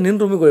better. ಇಲ್ಲ, ನಿನ್ನ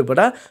ರೂಮಿಗೆ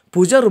ಒಯ್ಬೇಡ,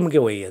 ಪೂಜಾ ರೂಮ್ಗೆ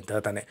ಒಯ್ಯಿ ಅಂತ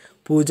ಹೇಳ್ತಾನೆ.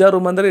 ಪೂಜಾ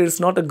ರೂಮ್ ಅಂದರೆ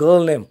it's not a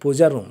girl name.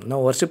 Pooja room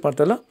ನಾವು ವರ್ಷಿಪ್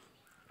ಮಾಡ್ತಾರಲ್ಲ,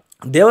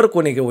 ದೇವರ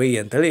ಕೋಣೆಗೆ ಒಯ್ಯಿ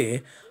ಅಂತೇಳಿ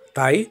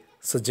ತಾಯಿ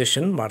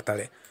ಸಜೆಷನ್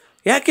ಮಾಡ್ತಾಳೆ.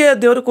 ಯಾಕೆ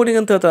ದೇವರ ಕೋಣೆಗೆ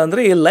ಅಂತ ಹೇಳ್ತಾರೆ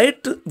ಅಂದರೆ, ಈ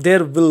light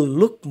there will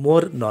look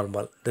more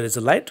normal. There is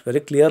a light,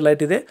 very clear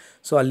light ಇದೆ.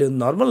 ಸೊ ಅಲ್ಲಿ ಒಂದು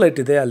ನಾರ್ಮಲ್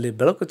ಲೈಟ್ ಇದೆ, ಅಲ್ಲಿ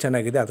ಬೆಳಕು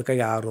ಚೆನ್ನಾಗಿದೆ,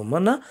 ಅದಕ್ಕಾಗಿ ಆ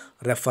ರೂಮನ್ನು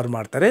ರೆಫರ್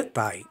ಮಾಡ್ತಾರೆ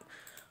ತಾಯಿ.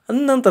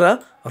 ನಂತರ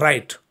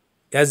ರೈಟ್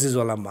ಆ್ಯಸ್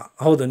ಯೂಸ್ವಲ್ ಅಮ್ಮ,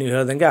 ಹೌದು ನೀವು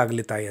ಹೇಳ್ದಂಗೆ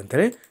ಆಗಲಿ ತಾಯಿ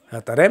ಅಂತೇಳಿ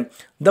ಹೇಳ್ತಾರೆ.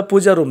 ದ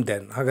ಪೂಜಾ ರೂಮ್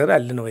ದೆನ್, ಹಾಗಾದರೆ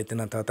ಅಲ್ಲಿನೂ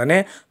ಹೋಯ್ತೀನಿ ಅಂತ ಹೇಳ್ತಾನೆ.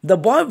 The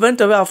boy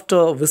vent away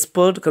after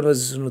ವಿಸ್ಪರ್ಡ್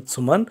conversation with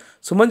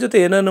Suman ಜೊತೆ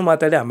ಏನೇನು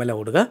ಮಾತಾಡಿ ಆಮೇಲೆ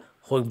ಹುಡುಗ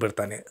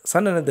ಹೋಗಿಬಿಡ್ತಾನೆ.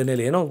 ಸಣ್ಣ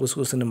ದನಿಯಲ್ಲಿ ಏನೋ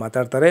ಗುಸುಗುಸನ್ನು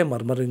ಮಾತಾಡ್ತಾರೆ,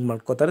 ಮರ್ಮರಿಂಗ್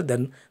ಮಾಡ್ಕೋತಾರೆ.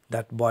 ದೆನ್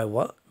ದಟ್ ಬಾಯ್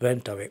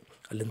ವೆಂಟ್ ಅವೇ,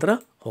 ಅಲ್ಲಿಂದ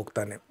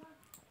ಹೋಗ್ತಾನೆ.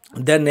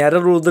 ದೆನ್ ಯಾರು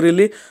ಉಳಿದ್ರು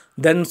ಇಲ್ಲಿ,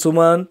 ದೆನ್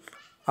ಸುಮನ್,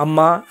 ಅಮ್ಮ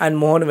and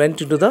Mohan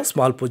went in to the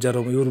small Pooja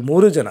room. ಇವರು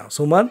 3 ಜನ,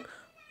 ಸುಮನ್,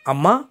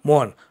 ಅಮ್ಮ,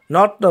 ಮೋಹನ್,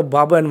 ನಾಟ್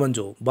ಬಾಬಾ ಆ್ಯಂಡ್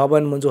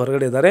ಮಂಜು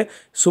ಹೊರಗಡೆ ಇದ್ದಾರೆ.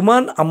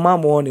 ಸುಮನ್, ಅಮ್ಮ,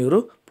 ಮೋಹನ್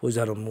ಇವರು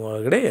ಪೂಜಾ ರೂಮ್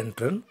ಒಳಗಡೆ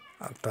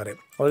ಆಗ್ತಾರೆ,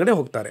 ಒಳಗಡೆ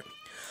ಹೋಗ್ತಾರೆ.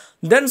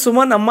 ದೆನ್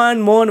ಸುಮನ್, ಅಮ್ಮ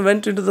and Mohan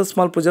went in to the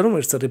small Pooja room.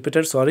 It's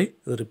repeated, ಸಾರಿ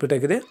ಇದು ರಿಪೀಟ್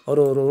ಆಗಿದೆ.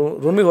 ಅವರು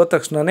ರೂಮಿಗೆ ಹೋದ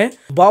ತಕ್ಷಣವೇ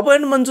ಬಾಬಾ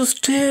and Manju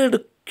stayed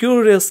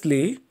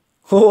ಕ್ಯೂರಿಯಸ್ಲಿ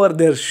over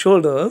there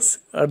shoulders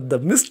at the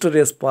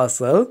ಮಿಸ್ಟರಿಯಸ್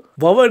parcel.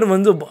 Baba and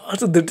ಮಂಜು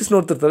ಭಾಳಷ್ಟು ದಿಟ್ಟಿಸಿ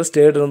ನೋಡ್ತಿರ್ತಾರೆ.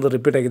 ಸ್ಟೇಡ್ ಒಂದು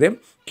ರಿಪೀಟ್ ಆಗಿದೆ,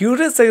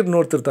 ಕ್ಯೂರಿಯಸ್ ಆಗಿ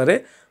ನೋಡ್ತಿರ್ತಾರೆ.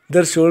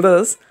 There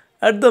shoulders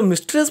at the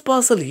ಮಿಸ್ಟರಿಯಸ್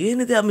parcel.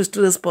 ಏನಿದೆ ಆ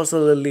ಮಿಸ್ಟರಿಯಸ್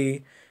ಪಾರ್ಸಲಲ್ಲಿ,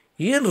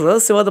 ಏನು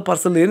ರಹಸ್ಯವಾದ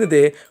ಪಾರ್ಸಲ್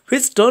ಏನಿದೆ,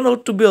 which turn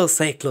out to be a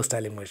cyclo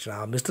styling machine.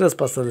 ಆ ಮಿಸ್ಟರಿಯಸ್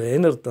ಪಾರ್ಸಲ್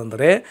ಏನಿರುತ್ತೆ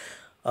ಅಂದರೆ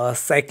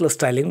ಸೈಕ್ಲೋ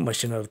ಸ್ಟೈಲಿಂಗ್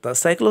ಮಷಿನ್ ಇರುತ್ತೆ.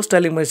 Cyclo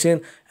styling machine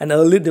and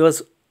early device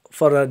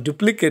for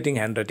ಡುಪ್ಲಿಕೇಟಿಂಗ್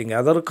hand writing.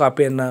 ಯಾವ್ದಾದ್ರು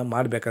ಕಾಪಿಯನ್ನು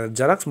ಮಾಡಬೇಕಾದ್ರೆ,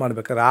 ಜೆರಾಕ್ಸ್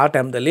ಮಾಡಬೇಕಾದ್ರೆ ಆ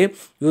ಟೈಮ್ದಲ್ಲಿ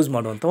ಯೂಸ್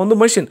ಮಾಡುವಂಥ ಒಂದು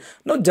ಮಷಿನ್.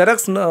 ನಾವು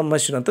ಜೆರಾಕ್ಸ್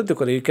ಮಷಿನ್ ಅಂತ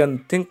ತಿಳ್ಕೊರಿ. You can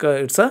think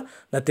it's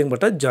nothing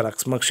but a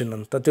xerox machine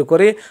ಅಂತ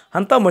ತಿಳ್ಕೊರಿ.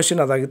 ಅಂಥ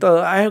machine ಅದಾಗಿತ್ತು.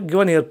 I have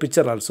given your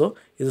picture also.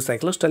 ಇದು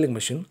ಸೈಕ್ಲೋ ಸ್ಟೈಲಿಂಗ್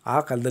ಮಷಿನ್ ಆ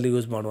ಕಾಲದಲ್ಲಿ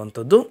ಯೂಸ್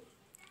ಮಾಡುವಂಥದ್ದು.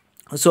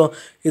 ಸೊ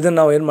ಇದನ್ನು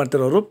ನಾವು ಏನು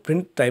ಮಾಡ್ತಿರೋರು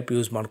ಪ್ರಿಂಟ್ ಟೈಪ್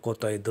ಯೂಸ್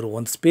ಮಾಡ್ಕೋತಾ ಇದ್ದರು.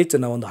 ಒಂದು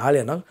ಸ್ಪೀಚನ್ನು ಒಂದು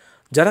ಹಾಳೆಯನ್ನು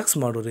ಜೆರಾಕ್ಸ್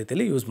ಮಾಡೋ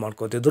ರೀತಿಯಲ್ಲಿ use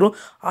ಮಾಡ್ಕೋತಿದ್ರು.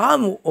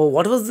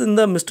 What was in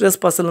the mysterious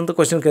parcel ಅಂತ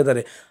ಕ್ವಶನ್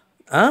ಕೇಳಿದ್ದಾರೆ.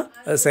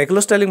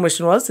 Cyclostyling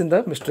machine was in the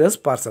mysterious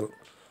parcel.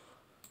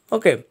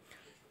 Okay,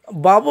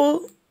 Babu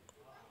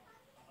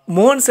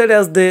Mohan shed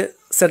as they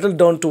settle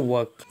down to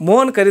work.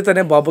 Mohan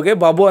ಕರೀತಾನೆ ಬಾಬುಗೆ,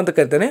 Babu ಅಂತ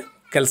ಕರಿತಾನೆ,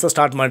 ಕೆಲಸ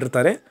ಸ್ಟಾರ್ಟ್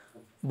ಮಾಡಿರ್ತಾರೆ.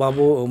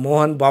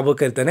 ಮೋಹನ್ ಬಾಬು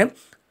ಕರಿತಾನೆ.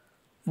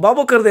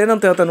 ಬಾಬು ಕರೆದು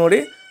ಏನಂತ ಹೇಳ್ತಾನೆ ನೋಡಿ,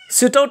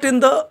 ಸಿಟ್ out in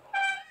the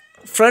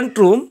front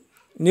room,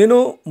 ನೀನು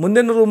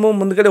ಮುಂದಿನ ರೂಮು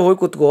ಮುಂದ್ಗಡೆ ಹೋಗಿ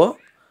ಕೂತ್ಕೋ,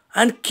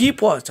 ಆ್ಯಂಡ್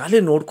ಕೀಪ್ ವಾಚ್, ಅಲ್ಲಿ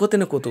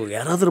ನೋಡ್ಕೋತೇನೆ ಕೂತು,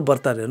 ಯಾರಾದರೂ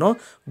ಬರ್ತಾರೇನೋ,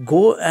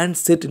 go and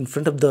sit in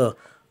front of the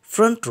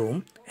front room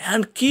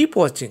and keep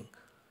watching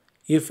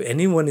if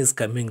any one is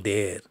coming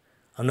there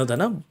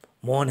ಅನ್ನೋದನ್ನು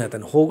ಮೋಹನ್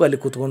ಹೇಳ್ತಾನೆ. ಹೋಗು ಅಲ್ಲಿ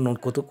ಕೂತ್ಕೊಂಡು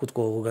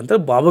ಕೂತ್ಕೋ ಹೋಗಂತ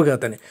ಬಾಬುಗೆ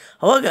ಹೇಳ್ತಾನೆ.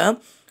 ಅವಾಗ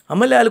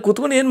ಆಮೇಲೆ ಅಲ್ಲಿ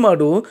ಕೂತ್ಕೊಂಡು ಏನು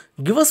ಮಾಡು,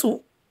 ಗಿವ್ ಅಸ್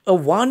ಅ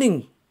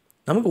ವಾರ್ನಿಂಗ್,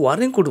 ನಮಗೆ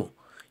ವಾರ್ನಿಂಗ್ ಕೊಡು.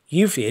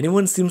 If any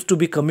one Sims to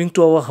B coming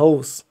to our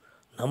house,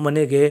 ನಮ್ಮ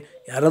ಮನೆಗೆ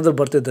ಯಾರಾದರೂ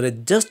ಬರ್ತಾಯಿದ್ದಾರೆ,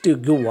 just you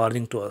give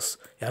warning to us,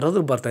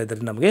 ಯಾರಾದರೂ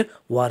ಬರ್ತಾಯಿದ್ದಾರೆ ನಮಗೆ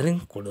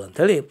ವಾರ್ನಿಂಗ್ ಕೊಡು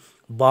ಅಂಥೇಳಿ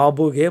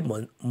ಬಾಬುಗೆ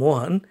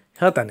ಮೋಹನ್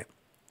ಹೇಳ್ತಾನೆ.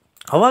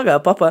 ಆವಾಗ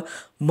ಪಾಪ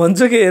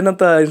ಮಂಜುಗೆ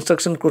ಏನಂತ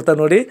ಇನ್ಸ್ಟ್ರಕ್ಷನ್ ಕೊಡ್ತಾನೆ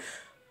ನೋಡಿ,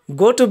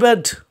 go to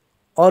bed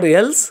R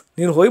else,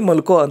 ನೀನು ಹೋಗಿ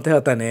ಮಲ್ಕೋ ಅಂತ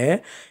ಹೇಳ್ತಾನೆ.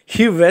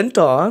 He went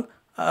on.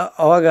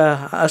 ಅವಾಗ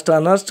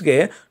ಅನ್ನೋಷ್ಟಿಗೆ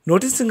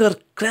noticing hour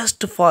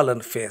crest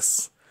fallen face,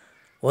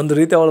 ಒಂದು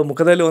ರೀತಿ ಅವಳ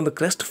ಮುಖದಲ್ಲಿ ಒಂದು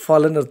ಕ್ರೆಸ್ಟ್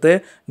ಫಾಲನ್ ಇರುತ್ತೆ.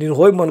 ನೀನು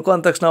ಹೋಗಿ ಮಲ್ಕೋ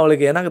ಅಂದ ತಕ್ಷಣ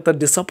ಅವಳಿಗೆ ಏನಾಗುತ್ತೆ,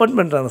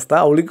 ಡಿಸಪಾಯಿಂಟ್ಮೆಂಟ್ ಅನ್ನಿಸ್ತಾ.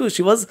 ಅವಳಿಗೂ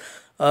she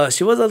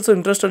was also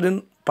interested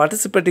in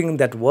participating in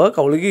that work.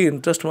 ಅವಳಿಗೆ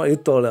ಇಂಟ್ರೆಸ್ಟ್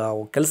ಇತ್ತು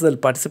ಅವಳು ಕೆಲಸದಲ್ಲಿ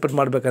ಪಾರ್ಟಿಸಿಪೇಟ್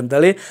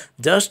ಮಾಡ್ಬೇಕಂತೇಳಿ.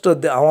 ಜಸ್ಟ್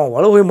ಅವ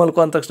ಒಳಗೆ ಹೋಗಿ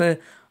ಮಲ್ಕೋ ಅಂದ ತಕ್ಷಣ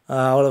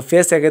ಅವಳ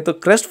ಫೇಸ್ ಹೇಗಾಯಿತು,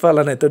 ಕ್ರೆಸ್ಟ್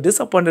ಫಾಲನ್ ಆಯಿತು,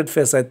 ಡಿಸಪಾಯಿಂಟೆಡ್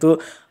ಫೇಸ್ ಆಯಿತು.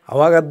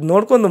 ಅವಾಗ ಅದು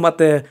ನೋಡ್ಕೊಂಡು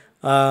ಮತ್ತೆ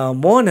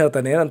ಮೋಹನ್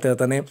ಹೇಳ್ತಾನೆ, ಏನಂತ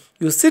ಹೇಳ್ತಾನೆ,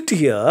 you sit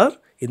here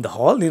in the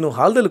hall, ನೀನು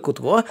ಹಾಲ್ದಲ್ಲಿ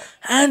ಕೂತ್ಕೋ,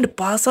 and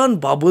pass on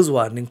ಬಾಬೂಸ್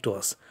warning to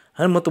us,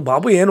 and ಮತ್ತು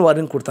ಬಾಬು ಏನು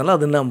ವಾರ್ನಿಂಗ್ ಕೊಡ್ತಾನಲ್ಲ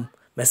ಅದನ್ನು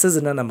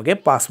ಮೆಸೇಜನ್ನು ನಮಗೆ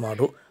ಪಾಸ್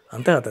ಮಾಡು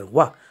ಅಂತ ಹೇಳ್ತಾರೆ.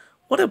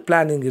 What A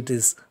planning it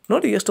is.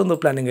 ನೋಡಿ ಎಷ್ಟೊಂದು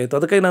ಪ್ಲ್ಯಾನಿಂಗ್ ಆಯಿತು.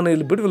 ಅದಕ್ಕಾಗಿ ನಾನು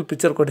ಇಲ್ಲಿ ಬ್ಯೂಟಿಫುಲ್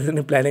ಪಿಕ್ಚರ್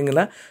ಕೊಟ್ಟಿದ್ದೀನಿ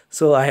ಪ್ಲ್ಯಾನಿಂಗನ್ನು.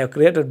 So I have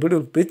created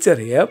beautiful picture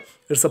here.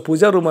 It's a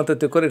Pooja room ಅಂತ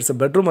ತಿಳ್ಕೊರಿ, ಇಟ್ಸ್ ಅ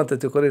ಬೆಡ್ರೂಮ್ ಅಂತ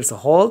ತಿಳ್ಕೊರಿ, ಇಟ್ಸ್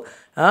ಅ ಹಾಲ್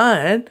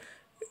ಆ್ಯಂಡ್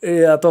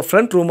ಅಥವಾ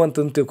ಫ್ರಂಟ್ ರೂಮ್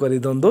ಅಂತ ತಿಳ್ಕೊರಿ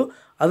ಇದೊಂದು.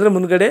 ಅದರ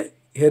ಮುಂದ್ಗಡೆ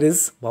here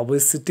is Babu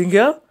is sitting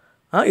here,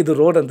 ಇದು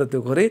ರೋಡ್ ಅಂತ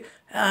ತಿಳ್ಕೊರಿ.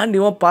 ಆ್ಯಂಡ್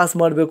ನೀವು ಪಾಸ್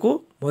ಮಾಡಬೇಕು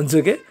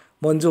ಮಂಜುಗೆ.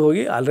 ಮಂಜು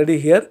ಹೋಗಿ ಆಲ್ರೆಡಿ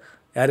ಹಿಯರ್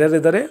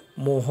ಯಾರ್ಯಾರಿದ್ದಾರೆ,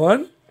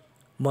 ಮೋಹನ್,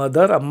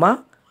 ಮದರ್, ಅಮ್ಮ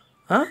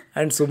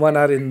and Suman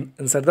R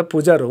inside the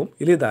Pooja room,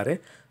 ಇಲ್ಲಿದ್ದಾರೆ.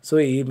 ಸೊ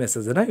ಈ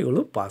ಮೆಸೇಜನ್ನು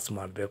ಇವಳು ಪಾಸ್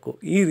ಮಾಡಬೇಕು.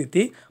 ಈ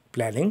ರೀತಿ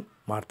ಪ್ಲ್ಯಾನಿಂಗ್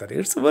ಮಾಡ್ತಾರೆ.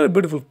 It's a very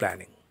beautiful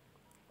planning.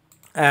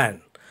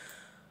 And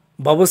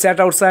Babu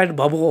sat outside.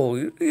 Babu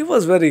he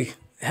was very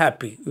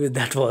happy with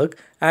that work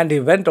and he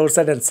went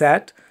outside and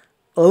sat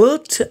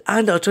alert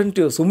and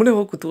attentive. ಸುಮ್ಮನೆ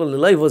ಹೋಗಿ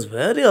ಕೂತ್ಕೊಳ್ಳಲಿಲ್ಲ. he was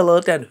very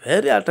alert and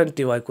very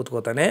attentive ಆಗಿ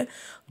ಕೂತ್ಕೋತಾನೆ,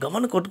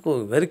 ಗಮನ ಕೊಟ್ಟು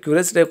very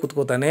curiosity ಆಗಿ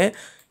ಕೂತ್ಕೋತಾನೆ.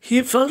 he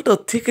felt a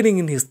thickening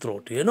in his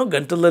throat. ಏನೋ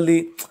ಗಂಟಲಲ್ಲಿ,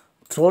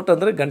 throat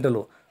ಅಂದರೆ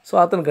ಗಂಟಲು, so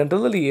ಆತನ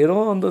ಗಂಟಲಲ್ಲಿ ಏನೋ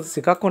ಒಂದು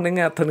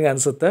ಸಿಕ್ಕಾಕೊಂಡಂಗೆ ಆತನಿಗೆ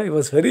ಅನಿಸುತ್ತೆ. he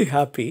was very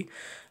happy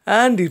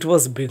and it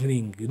was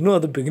beginning. ಇನ್ನೂ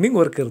ಅದು ಬಿಗಿನಿಂಗ್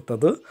ವರ್ಕ್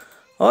ಇರ್ತದು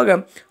ಅವಾಗ.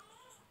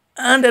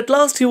 And at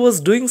last he was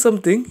doing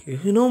something,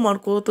 ಏನೋ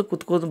ಮಾಡ್ಕೋತ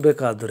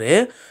ಕೂತ್ಕೋಬೇಕಾದ್ರೆ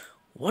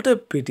ವಾಟ್ ಎ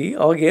ಪಿಟಿ.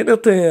 ಅವಾಗ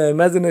ಏನಿರುತ್ತೆ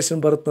ಇಮ್ಯಾಜಿನೇಷನ್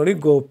ಬರುತ್ತೆ ನೋಡಿ,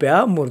 ಗೋಪ್ಯ,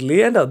 Murali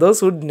and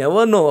others would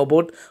never know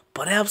about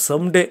perhaps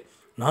some day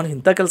ನಾನು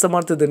ಇಂಥ ಕೆಲಸ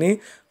ಮಾಡ್ತಿದ್ದೀನಿ,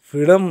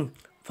 ಫ್ರೀಡಮ್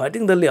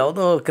ಫೈಟಿಂಗ್ದಲ್ಲಿ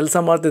ಯಾವುದೋ ಕೆಲಸ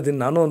ಮಾಡ್ತಿದ್ದೀನಿ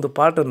ನಾನು ಒಂದು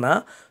ಪಾರ್ಟನ್ನು.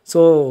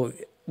 ಸೊ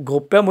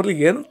ಗೋಪ್ಯ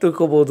ಮುರಳಿಗೆ ಏನು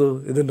ತಿಳ್ಕೊಬೋದು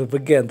ಇದನ್ನ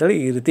ಬಗ್ಗೆ ಅಂತೇಳಿ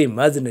ಈ ರೀತಿ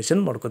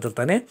ಇಮ್ಯಾಜಿನೇಷನ್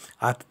ಮಾಡ್ಕೊತಿರ್ತಾನೆ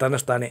ಆತ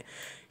ತನ್ನಸ್ತಾನೆ.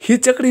 ಹಿ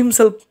ಚೆಕ್ಡ್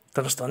ಹಿಮ್ಸೆಲ್ಫ್,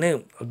 ತನ್ನಸ್ತಾನೆ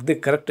ಅಗದಿ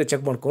ಕರೆಕ್ಟಾಗಿ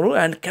ಚೆಕ್ ಮಾಡ್ಕೊಂಡು.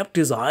 And kept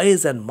his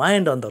ice and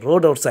mind on the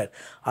road outside.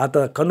 ಆತ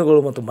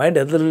ಕಣ್ಣುಗಳು ಮತ್ತು ಮೈಂಡ್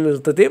ಎದರಲ್ಲಿ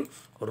ಇರ್ತೈತಿ,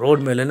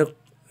 ರೋಡ್ ಮೇಲೇ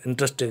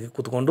ಇಂಟ್ರೆಸ್ಟಾಗಿ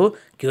ಕೂತ್ಕೊಂಡು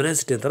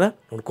ಕ್ಯೂರಿಯಾಸಿಟಿ ಅಂತಾರೆ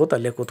ನೋಡ್ಕೋತ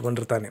ಅಲ್ಲೇ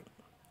ಕೂತ್ಕೊಂಡಿರ್ತಾನೆ.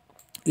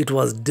 It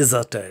was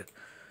ಡಿಸರ್ಟೆಡ್.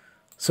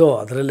 ಸೊ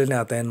ಅದರಲ್ಲೇ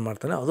ಆತ ಏನು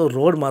ಮಾಡ್ತಾನೆ, ಅದು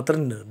ರೋಡ್ ಮಾತ್ರ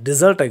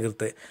ಡಿಸರ್ಟ್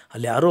ಆಗಿರುತ್ತೆ,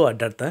 ಅಲ್ಲಿ ಯಾರೂ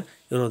ಅಡ್ಡಾಡ್ತಾ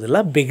ಇರೋದಿಲ್ಲ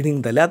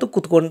ಬಿಗಿನಿಂಗ್ದಲ್ಲಿ, ಅದು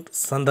ಕೂತ್ಕೊಂಡು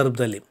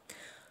ಸಂದರ್ಭದಲ್ಲಿ.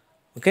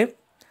 Okay,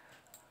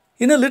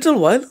 in a little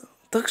while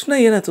ತಕ್ಷಣ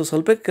ಏನಾಯಿತು,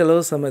 ಸ್ವಲ್ಪ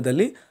ಕೆಲವು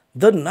ಸಮಯದಲ್ಲಿ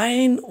the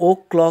 9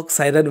 o'clock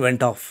siren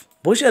vent of.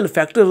 ಬಹುಶಃ ಅಲ್ಲಿ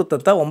ಫ್ಯಾಕ್ಟ್ರಿ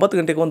ಇರುತ್ತಂತ, 9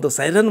 ಗಂಟೆಗೆ ಒಂದು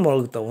ಸೈರನ್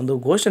ಮೊಳಗುತ್ತೆ, ಒಂದು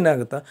ಘೋಷಣೆ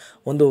ಆಗುತ್ತೆ,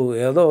 ಒಂದು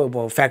ಯಾವುದೋ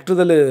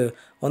ಫ್ಯಾಕ್ಟ್ರಿದಲ್ಲಿ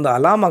ಒಂದು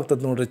ಅಲಾರ್ಮ್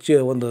ಆಗ್ತದೆ ನೋಡ್ರಿ,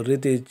 ಒಂದು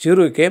ರೀತಿ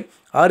ಚೀರುವಿಕೆ,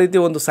 ಆ ರೀತಿ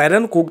ಒಂದು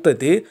ಸೈರನ್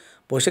ಕೂಗ್ತೈತಿ.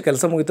 ಬಹುಶಃ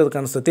ಕೆಲಸ ಮುಗಿತದೆ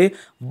ಕಾಣಿಸ್ತೈತಿ.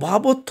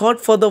 Babu thought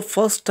for the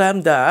first time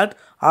that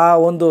ಆ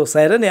ಒಂದು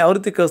ಸೈರನ್ ಯಾವ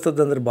ರೀತಿ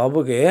ಕಳಿಸ್ತದೆ ಅಂದರೆ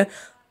ಬಾಬುಗೆ,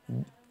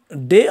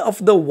 day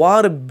of the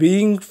war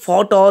being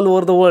Ghat all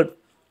over the world.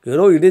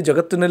 ಏನೋ ಇಡೀ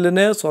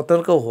ಜಗತ್ತಿನಲ್ಲೇ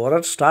ಸ್ವಾತಂತ್ರ್ಯ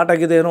ಹೋರಾಟ ಸ್ಟಾರ್ಟ್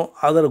ಆಗಿದೆಯೇನೋ,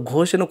 ಅದರ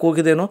ಘೋಷಣೆ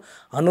ಕೂಗಿದೇನೋ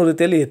ಅನ್ನೋ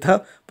ರೀತಿಯಲ್ಲಿ ಈತ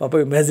ಪಾಪ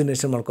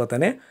imagination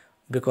ಮಾಡ್ಕೋತಾನೆ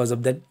because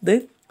of that the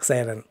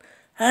siren.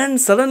 And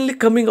suddenly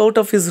coming out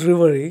of his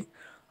ರಿವರಿ,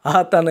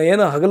 ಆತನ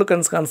ಏನು ಹಗಲು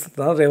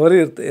ಕಾಣಿಸ್ತಾನೆ ರೆವರಿ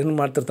ಏನು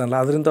ಮಾಡ್ತಿರ್ತಾನಲ್ಲ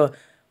ಅದರಿಂದ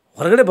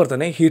ಹೊರಗಡೆ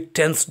ಬರ್ತಾನೆ. ಹಿ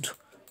ಟೆನ್ಸ್ಡ್,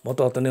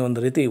 ಮತ್ತು ಆತನೇ ಒಂದು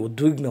ರೀತಿ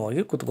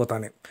ಉದ್ವಿಗ್ನವಾಗಿ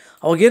ಕೂತ್ಕೋತಾನೆ.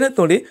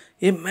 ಅವಾಗೇನಾಯ್ತು ನೋಡಿ,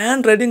 A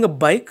man riding a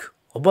bike,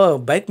 ಒಬ್ಬ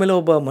ಬೈಕ್ ಮೇಲೆ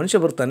ಒಬ್ಬ ಮನುಷ್ಯ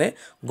ಬರ್ತಾನೆ,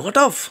 got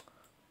of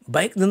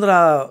ಬೈಕ್ನಿಂದ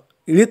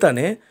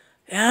ಇಳಿತಾನೆ.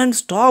 And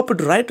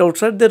stopped right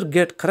outside there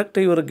gate,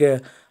 ಕರೆಕ್ಟಾಗಿ ಇವ್ರಿಗೆ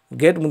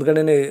ಗೇಟ್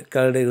ಮುಂದ್ಗಡೆನೇ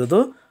ಕೆಳಗಡೆ ಇರೋದು,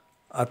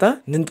 ಆತ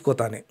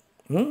ನಿಂತ್ಕೋತಾನೆ.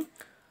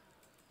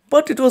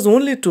 But it was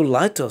only to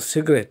light a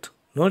cigarette.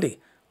 ನೋಡಿ,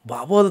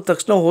 ಬಾಬು ಆದ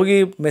ತಕ್ಷಣ ಹೋಗಿ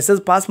ಮೆಸೇಜ್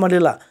ಪಾಸ್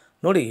ಮಾಡಲಿಲ್ಲ,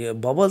 ನೋಡಿ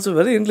Babu also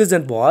very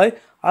intelligent boy.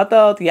 ಆತ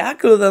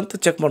ಯಾಕೆ ಇಳಿದ ಅಂತ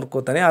ಚೆಕ್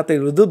ಮಾಡ್ಕೋತಾನೆ. ಆತ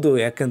ಇಳಿದದ್ದು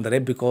ಯಾಕೆಂದರೆ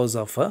because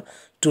of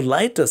to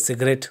light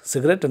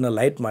ಸಿಗರೇಟನ್ನು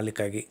light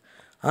ಮಾಡಲಿಕ್ಕಾಗಿ,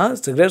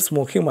 cigarette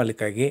smoking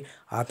ಮಾಡಲಿಕ್ಕಾಗಿ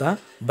ಆತ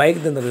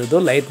ಬೈಕ್ದಿಂದ ಇಳಿದು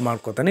ಲೈಟ್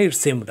ಮಾಡ್ಕೋತಾನೆ.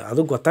 ಇಟ್ಸ್ ಸೇಮ್ಡ್.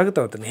 ಅದು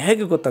ಗೊತ್ತಾಗುತ್ತೆ ಅವತ್ತನ್ನು.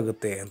 ಹೇಗೆ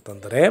ಗೊತ್ತಾಗುತ್ತೆ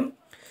ಅಂತಂದರೆ,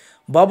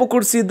 ಬಾಬು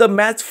ಕುಡಿಸಿದ್ದ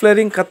ಮ್ಯಾಚ್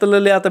ಫ್ಲೇರಿಂಗ್,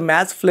 ಕತ್ತಲಲ್ಲಿ ಆತ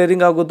ಮ್ಯಾಚ್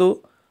ಫ್ಲೇರಿಂಗ್ ಆಗೋದು,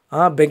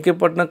 ಬೆಂಕಿ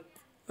ಪಟ್ಟಣ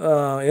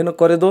ಏನು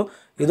ಕೊರೆದು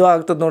ಇದು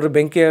ಆಗ್ತದೆ ನೋಡ್ರಿ,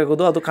 ಬೆಂಕಿ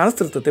ಆಗೋದು ಅದು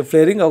ಕಾಣಿಸ್ತಿರ್ತೈತಿ,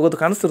 ಫ್ಲೇರಿಂಗ್ ಆಗೋದು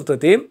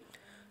ಕಾಣಿಸ್ತಿರ್ತೈತಿ.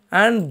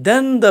 And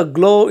then the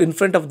glow in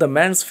front of the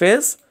mans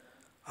face,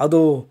 ಅದು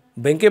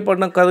ಬೆಂಕಿ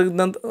ಪಟ್ಟಣ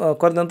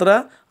ಕೊರೆದ ನಂತರ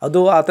ಅದು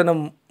ಆತನ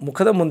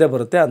ಮುಖದ ಮುಂದೆ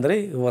ಬರುತ್ತೆ. ಅಂದರೆ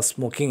ಇ ವಾಸ್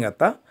ಸ್ಮೋಕಿಂಗ್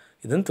ಅಂತ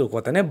ಇದನ್ನು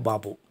ತಿಳ್ಕೊತಾನೆ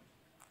Babu.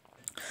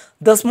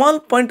 The small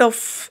point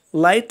of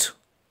light,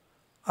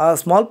 ಆ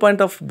ಸ್ಮಾಲ್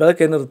ಪಾಯಿಂಟ್ ಆಫ್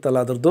ಬೆಳಕು ಏನಿರುತ್ತಲ್ಲ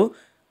ಅದರದ್ದು,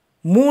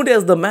 mood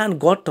as the man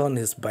got on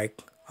his bike,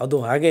 ಅದು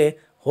ಹಾಗೆ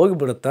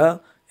ಹೋಗಿಬಿಡುತ್ತಾ.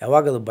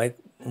 ಯಾವಾಗ ಅದು ಬೈಕ್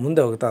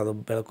ಮುಂದೆ ಹೋಗುತ್ತಾ ಅದು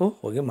ಬೆಳಕು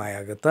ಹೋಗಿ ಮಾಯ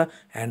ಆಗುತ್ತಾ.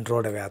 ಆ್ಯಂಡ್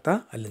ರೋಡ್ ಅವೇ ಆತ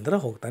ಅಲ್ಲಿಂದ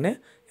ಹೋಗ್ತಾನೆ.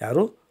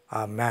 ಯಾರು?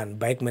 ಆ ಮ್ಯಾನ್,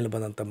 ಬೈಕ್ ಮೇಲೆ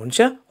ಬಂದಂಥ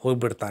ಮನುಷ್ಯ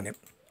ಹೋಗಿಬಿಡ್ತಾನೆ.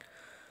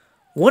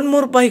 ಒನ್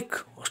ಮೋರ್ ಬೈಕ್,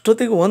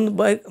 ಅಷ್ಟೊತ್ತಿಗೆ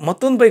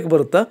ಮತ್ತೊಂದು ಬೈಕ್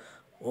ಬರುತ್ತಾ.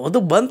 ಅದು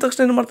ಬಂದ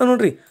ತಕ್ಷಣ ಏನು ಮಾಡ್ತಾನೆ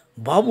ನೋಡ್ರಿ,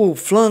 Babu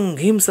flung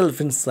himself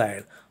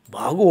inside,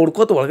 Babu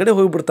ಹೊಡ್ಕೋತ ಒಳಗಡೆ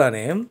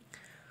ಹೋಗಿಬಿಡ್ತಾನೆ.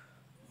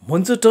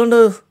 ಮಂಜು ಟರ್ನ್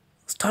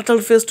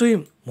ಸ್ಟಾರ್ಟಲ್ ಫೇಸ್ ಟು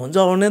ಹಿಮ್, ಮಂಜು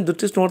ಅವನೇ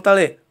ದೃಷ್ಟಿಸಿ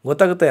ನೋಡ್ತಾಳೆ.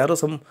 ಗೊತ್ತಾಗುತ್ತೆ ಯಾರೋ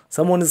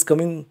someone is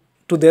coming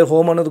to their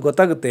home ಅನ್ನೋದು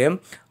ಗೊತ್ತಾಗುತ್ತೆ.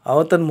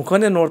 ಅವತ್ತನ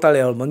ಮುಖನೇ ನೋಡ್ತಾಳೆ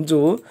ಅವಳು ಮಂಜು.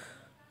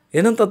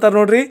 ಏನಂತಾರೆ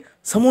ನೋಡ್ರಿ,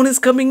 ಸಮ್ವನ್ ಇಸ್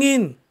ಕಮಿಂಗ್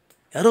ಇನ್,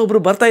 ಯಾರೋ ಒಬ್ಬರು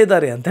ಬರ್ತಾ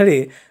ಇದ್ದಾರೆ ಅಂಥೇಳಿ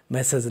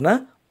ಮೆಸೇಜನ್ನ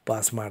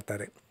ಪಾಸ್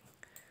ಮಾಡ್ತಾರೆ.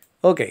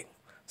 Okay,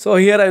 so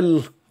here I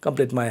will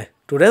complete my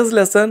today's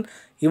lesson.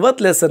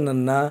 ಇವತ್ತು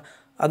ಲೆಸನನ್ನು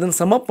ಅದನ್ನು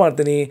ಸಮಪ್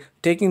ಮಾಡ್ತೀನಿ.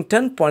 Taking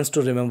 10 points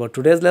to remember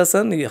today's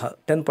lesson. ಈ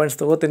 10 ಪಾಯಿಂಟ್ಸ್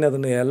ತೊಗೋತೀನಿ.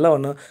 ಅದನ್ನು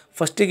ಎಲ್ಲವನ್ನು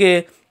ಫಸ್ಟಿಗೆ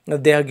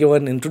ದೇ ಹ್ಯಾವ್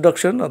ಗಿವನ್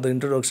ಇಂಟ್ರೊಡಕ್ಷನ್. ಅದು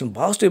ಇಂಟ್ರೊಡಕ್ಷನ್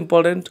ಭಾಳಷ್ಟು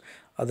ಇಂಪಾರ್ಟೆಂಟ್.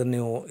 ಅದನ್ನು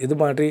ನೀವು ಇದು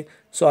ಮಾಡಿರಿ.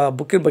 ಸೊ ಆ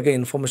ಬುಕ್ಕಿನ ಬಗ್ಗೆ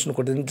ಇನ್ಫಾರ್ಮೇಷನ್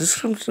ಕೊಟ್ಟಿದ್ದೀನಿ.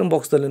 ಡಿಸ್ಕ್ರಿಪ್ಷನ್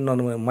ಬಾಕ್ಸ್ದಲ್ಲಿ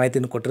ನಾನು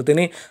ಮಾಹಿತಿಯನ್ನು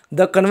ಕೊಟ್ಟಿರ್ತೀನಿ.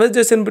 The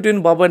conversation between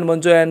Babu and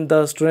Manju and the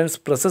students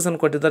ಪ್ರೊಸೆಸನ್ನು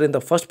ಕೊಟ್ಟಿದ್ದಾರೆ. In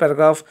the first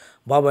paragraph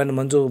Babu and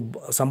ಮಂಜು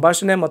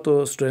ಸಂಭಾಷಣೆ ಮತ್ತು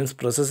ಸ್ಟೂಡೆಂಟ್ಸ್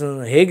ಪ್ರೊಸೆಸನ್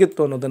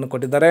ಹೇಗಿತ್ತು ಅನ್ನೋದನ್ನು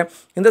ಕೊಟ್ಟಿದ್ದಾರೆ.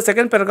 In the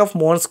second paragraph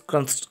Mohan's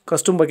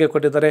ಕಸ್ಟೂಮ್ ಬಗ್ಗೆ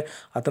ಕೊಟ್ಟಿದ್ದಾರೆ.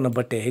 ಆತನ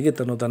ಬಟ್ಟೆ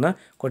ಹೇಗಿತ್ತು ಅನ್ನೋದನ್ನು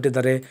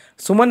ಕೊಟ್ಟಿದ್ದಾರೆ.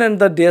 Suman and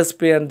the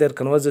DSP and there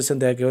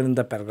conversation they are given in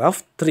the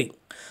paragraph 3.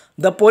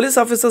 The police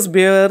officers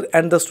behaviour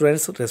and the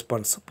students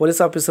response. Police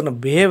ಆಫೀಸರ್ನ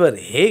behaviour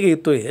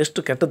ಹೇಗಿತ್ತು, ಎಷ್ಟು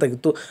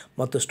ಕೆಟ್ಟದಾಗಿತ್ತು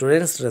ಮತ್ತು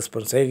ಸ್ಟೂಡೆಂಟ್ಸ್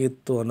ರೆಸ್ಪಾನ್ಸ್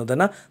ಹೇಗಿತ್ತು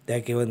ಅನ್ನೋದನ್ನು they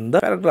are given in the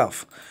paragraph.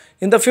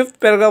 In the fifth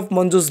paragraph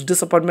Manju's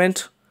disappointment,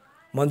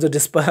 Manju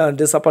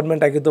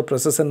disappointment ಆಗಿದ್ದು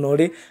ಪ್ರೊಸೆಸನ್ನು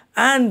ನೋಡಿ.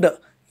 And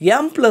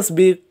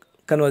M+B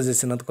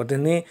conversation ಅಂತ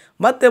ಕೊಟ್ಟಿದ್ದೀನಿ.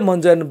 ಮತ್ತು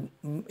ಮಂಜು ಆ್ಯಂಡ್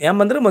M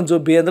ಅಂದರೆ ಮಂಜು,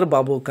 B ಅಂದರೆ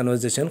ಬಾಬು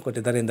ಕನ್ವರ್ಸೇಷನ್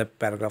ಕೊಟ್ಟಿದ್ದಾರೆ in the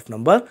paragraph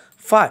number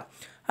 5.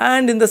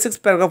 And in the sixth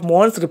paragraph,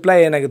 Mohan's reply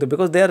ಏನಾಗಿತ್ತು,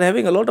 because they are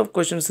having a lot of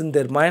questions in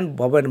their mind,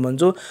 Babu and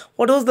Manju.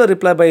 What was the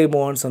reply by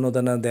Mohan's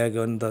ಅನ್ನೋದನ್ನು they are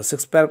given in the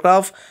sixth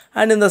paragraph.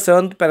 And in the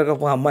seventh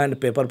paragraph, ಅಮ್ಮ and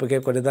paper ಬಗ್ಗೆ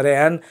ಕೊಟ್ಟಿದ್ದಾರೆ.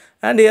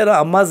 And here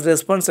ಅಮ್ಮಾಸ್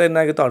response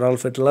ಏನಾಗಿತ್ತು,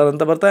 Adolf Hitler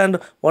ಅಂತ ಬರ್ತಾರೆ. And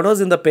what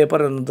was in the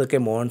paper ಅನ್ನೋದಕ್ಕೆ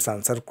Mohan's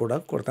answer ಕೂಡ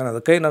ಕೊಡ್ತಾನೆ.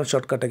 ಅದಕ್ಕೆ ನಾನು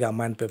ಶಾರ್ಟ್ಕಟ್ಟಾಗಿ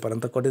ಅಮ್ಮ ಆ್ಯಂಡ್ ಪೇಪರ್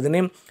ಅಂತ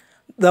ಕೊಟ್ಟಿದ್ದೀನಿ.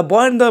 The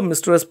boy and the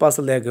ಮಿಸ್ಟರಸ್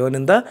parcel they are given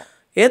in the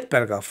eighth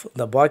paragraph.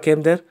 The boy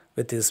came there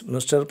with his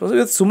Mr.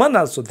 with Suman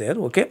also there.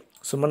 Okay,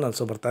 Suman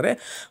also ಬರ್ತಾರೆ.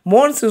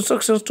 Mohan's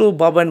instructions to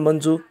Babu and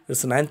Manju,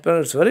 it's 9th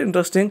paragraph. It's very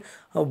interesting.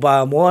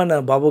 Mohan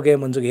ಬಾಬುಗೆ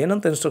ಮಂಜುಗೆ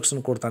ಏನಂತ instruction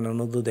ಕೊಡ್ತಾನೆ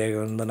ಅನ್ನೋದು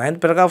in the 9th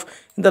paragraph.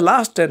 In the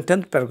last and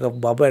 10th paragraph,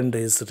 Babu and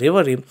his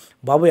reverie,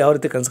 Babu ಯಾವ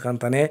ರೀತಿ ಕನಸು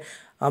ಕಾಣ್ತಾನೆ.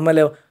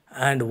 ಆಮೇಲೆ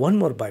and one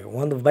more bike,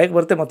 ಒಂದು bike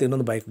ಬರುತ್ತೆ ಮತ್ತು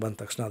ಇನ್ನೊಂದು ಬೈಕ್ ಬಂದ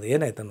ತಕ್ಷಣ ಅದು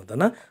ಏನಾಯ್ತು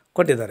ಅನ್ನೋದನ್ನು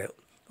ಕೊಟ್ಟಿದ್ದಾರೆ.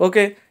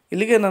 ಓಕೆ,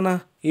 ಇಲ್ಲಿಗೆ ನಾನು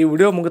ಈ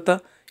ವಿಡಿಯೋ ಮುಗುತ್ತಾ.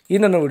 ಈ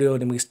ನನ್ನ ವಿಡಿಯೋ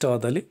ನಿಮಗೆ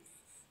ಇಷ್ಟವಾದಲ್ಲಿ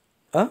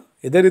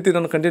ಇದೇ ರೀತಿ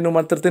ನಾನು ಕಂಟಿನ್ಯೂ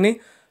ಮಾಡ್ತಿರ್ತೀನಿ.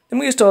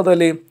 ನಿಮಗೆ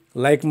ಇಷ್ಟವಾದಲ್ಲಿ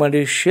ಲೈಕ್ ಮಾಡಿ,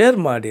 ಶೇರ್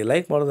ಮಾಡಿ.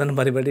 ಲೈಕ್ ಮಾಡೋದನ್ನು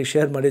ಮರಿಬೇಡಿ,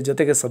 ಶೇರ್ ಮಾಡಿ,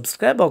 ಜೊತೆಗೆ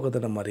ಸಬ್ಸ್ಕ್ರೈಬ್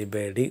ಆಗೋದನ್ನು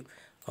ಮರಿಬೇಡಿ.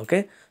 Okay,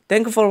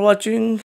 thank you for watching.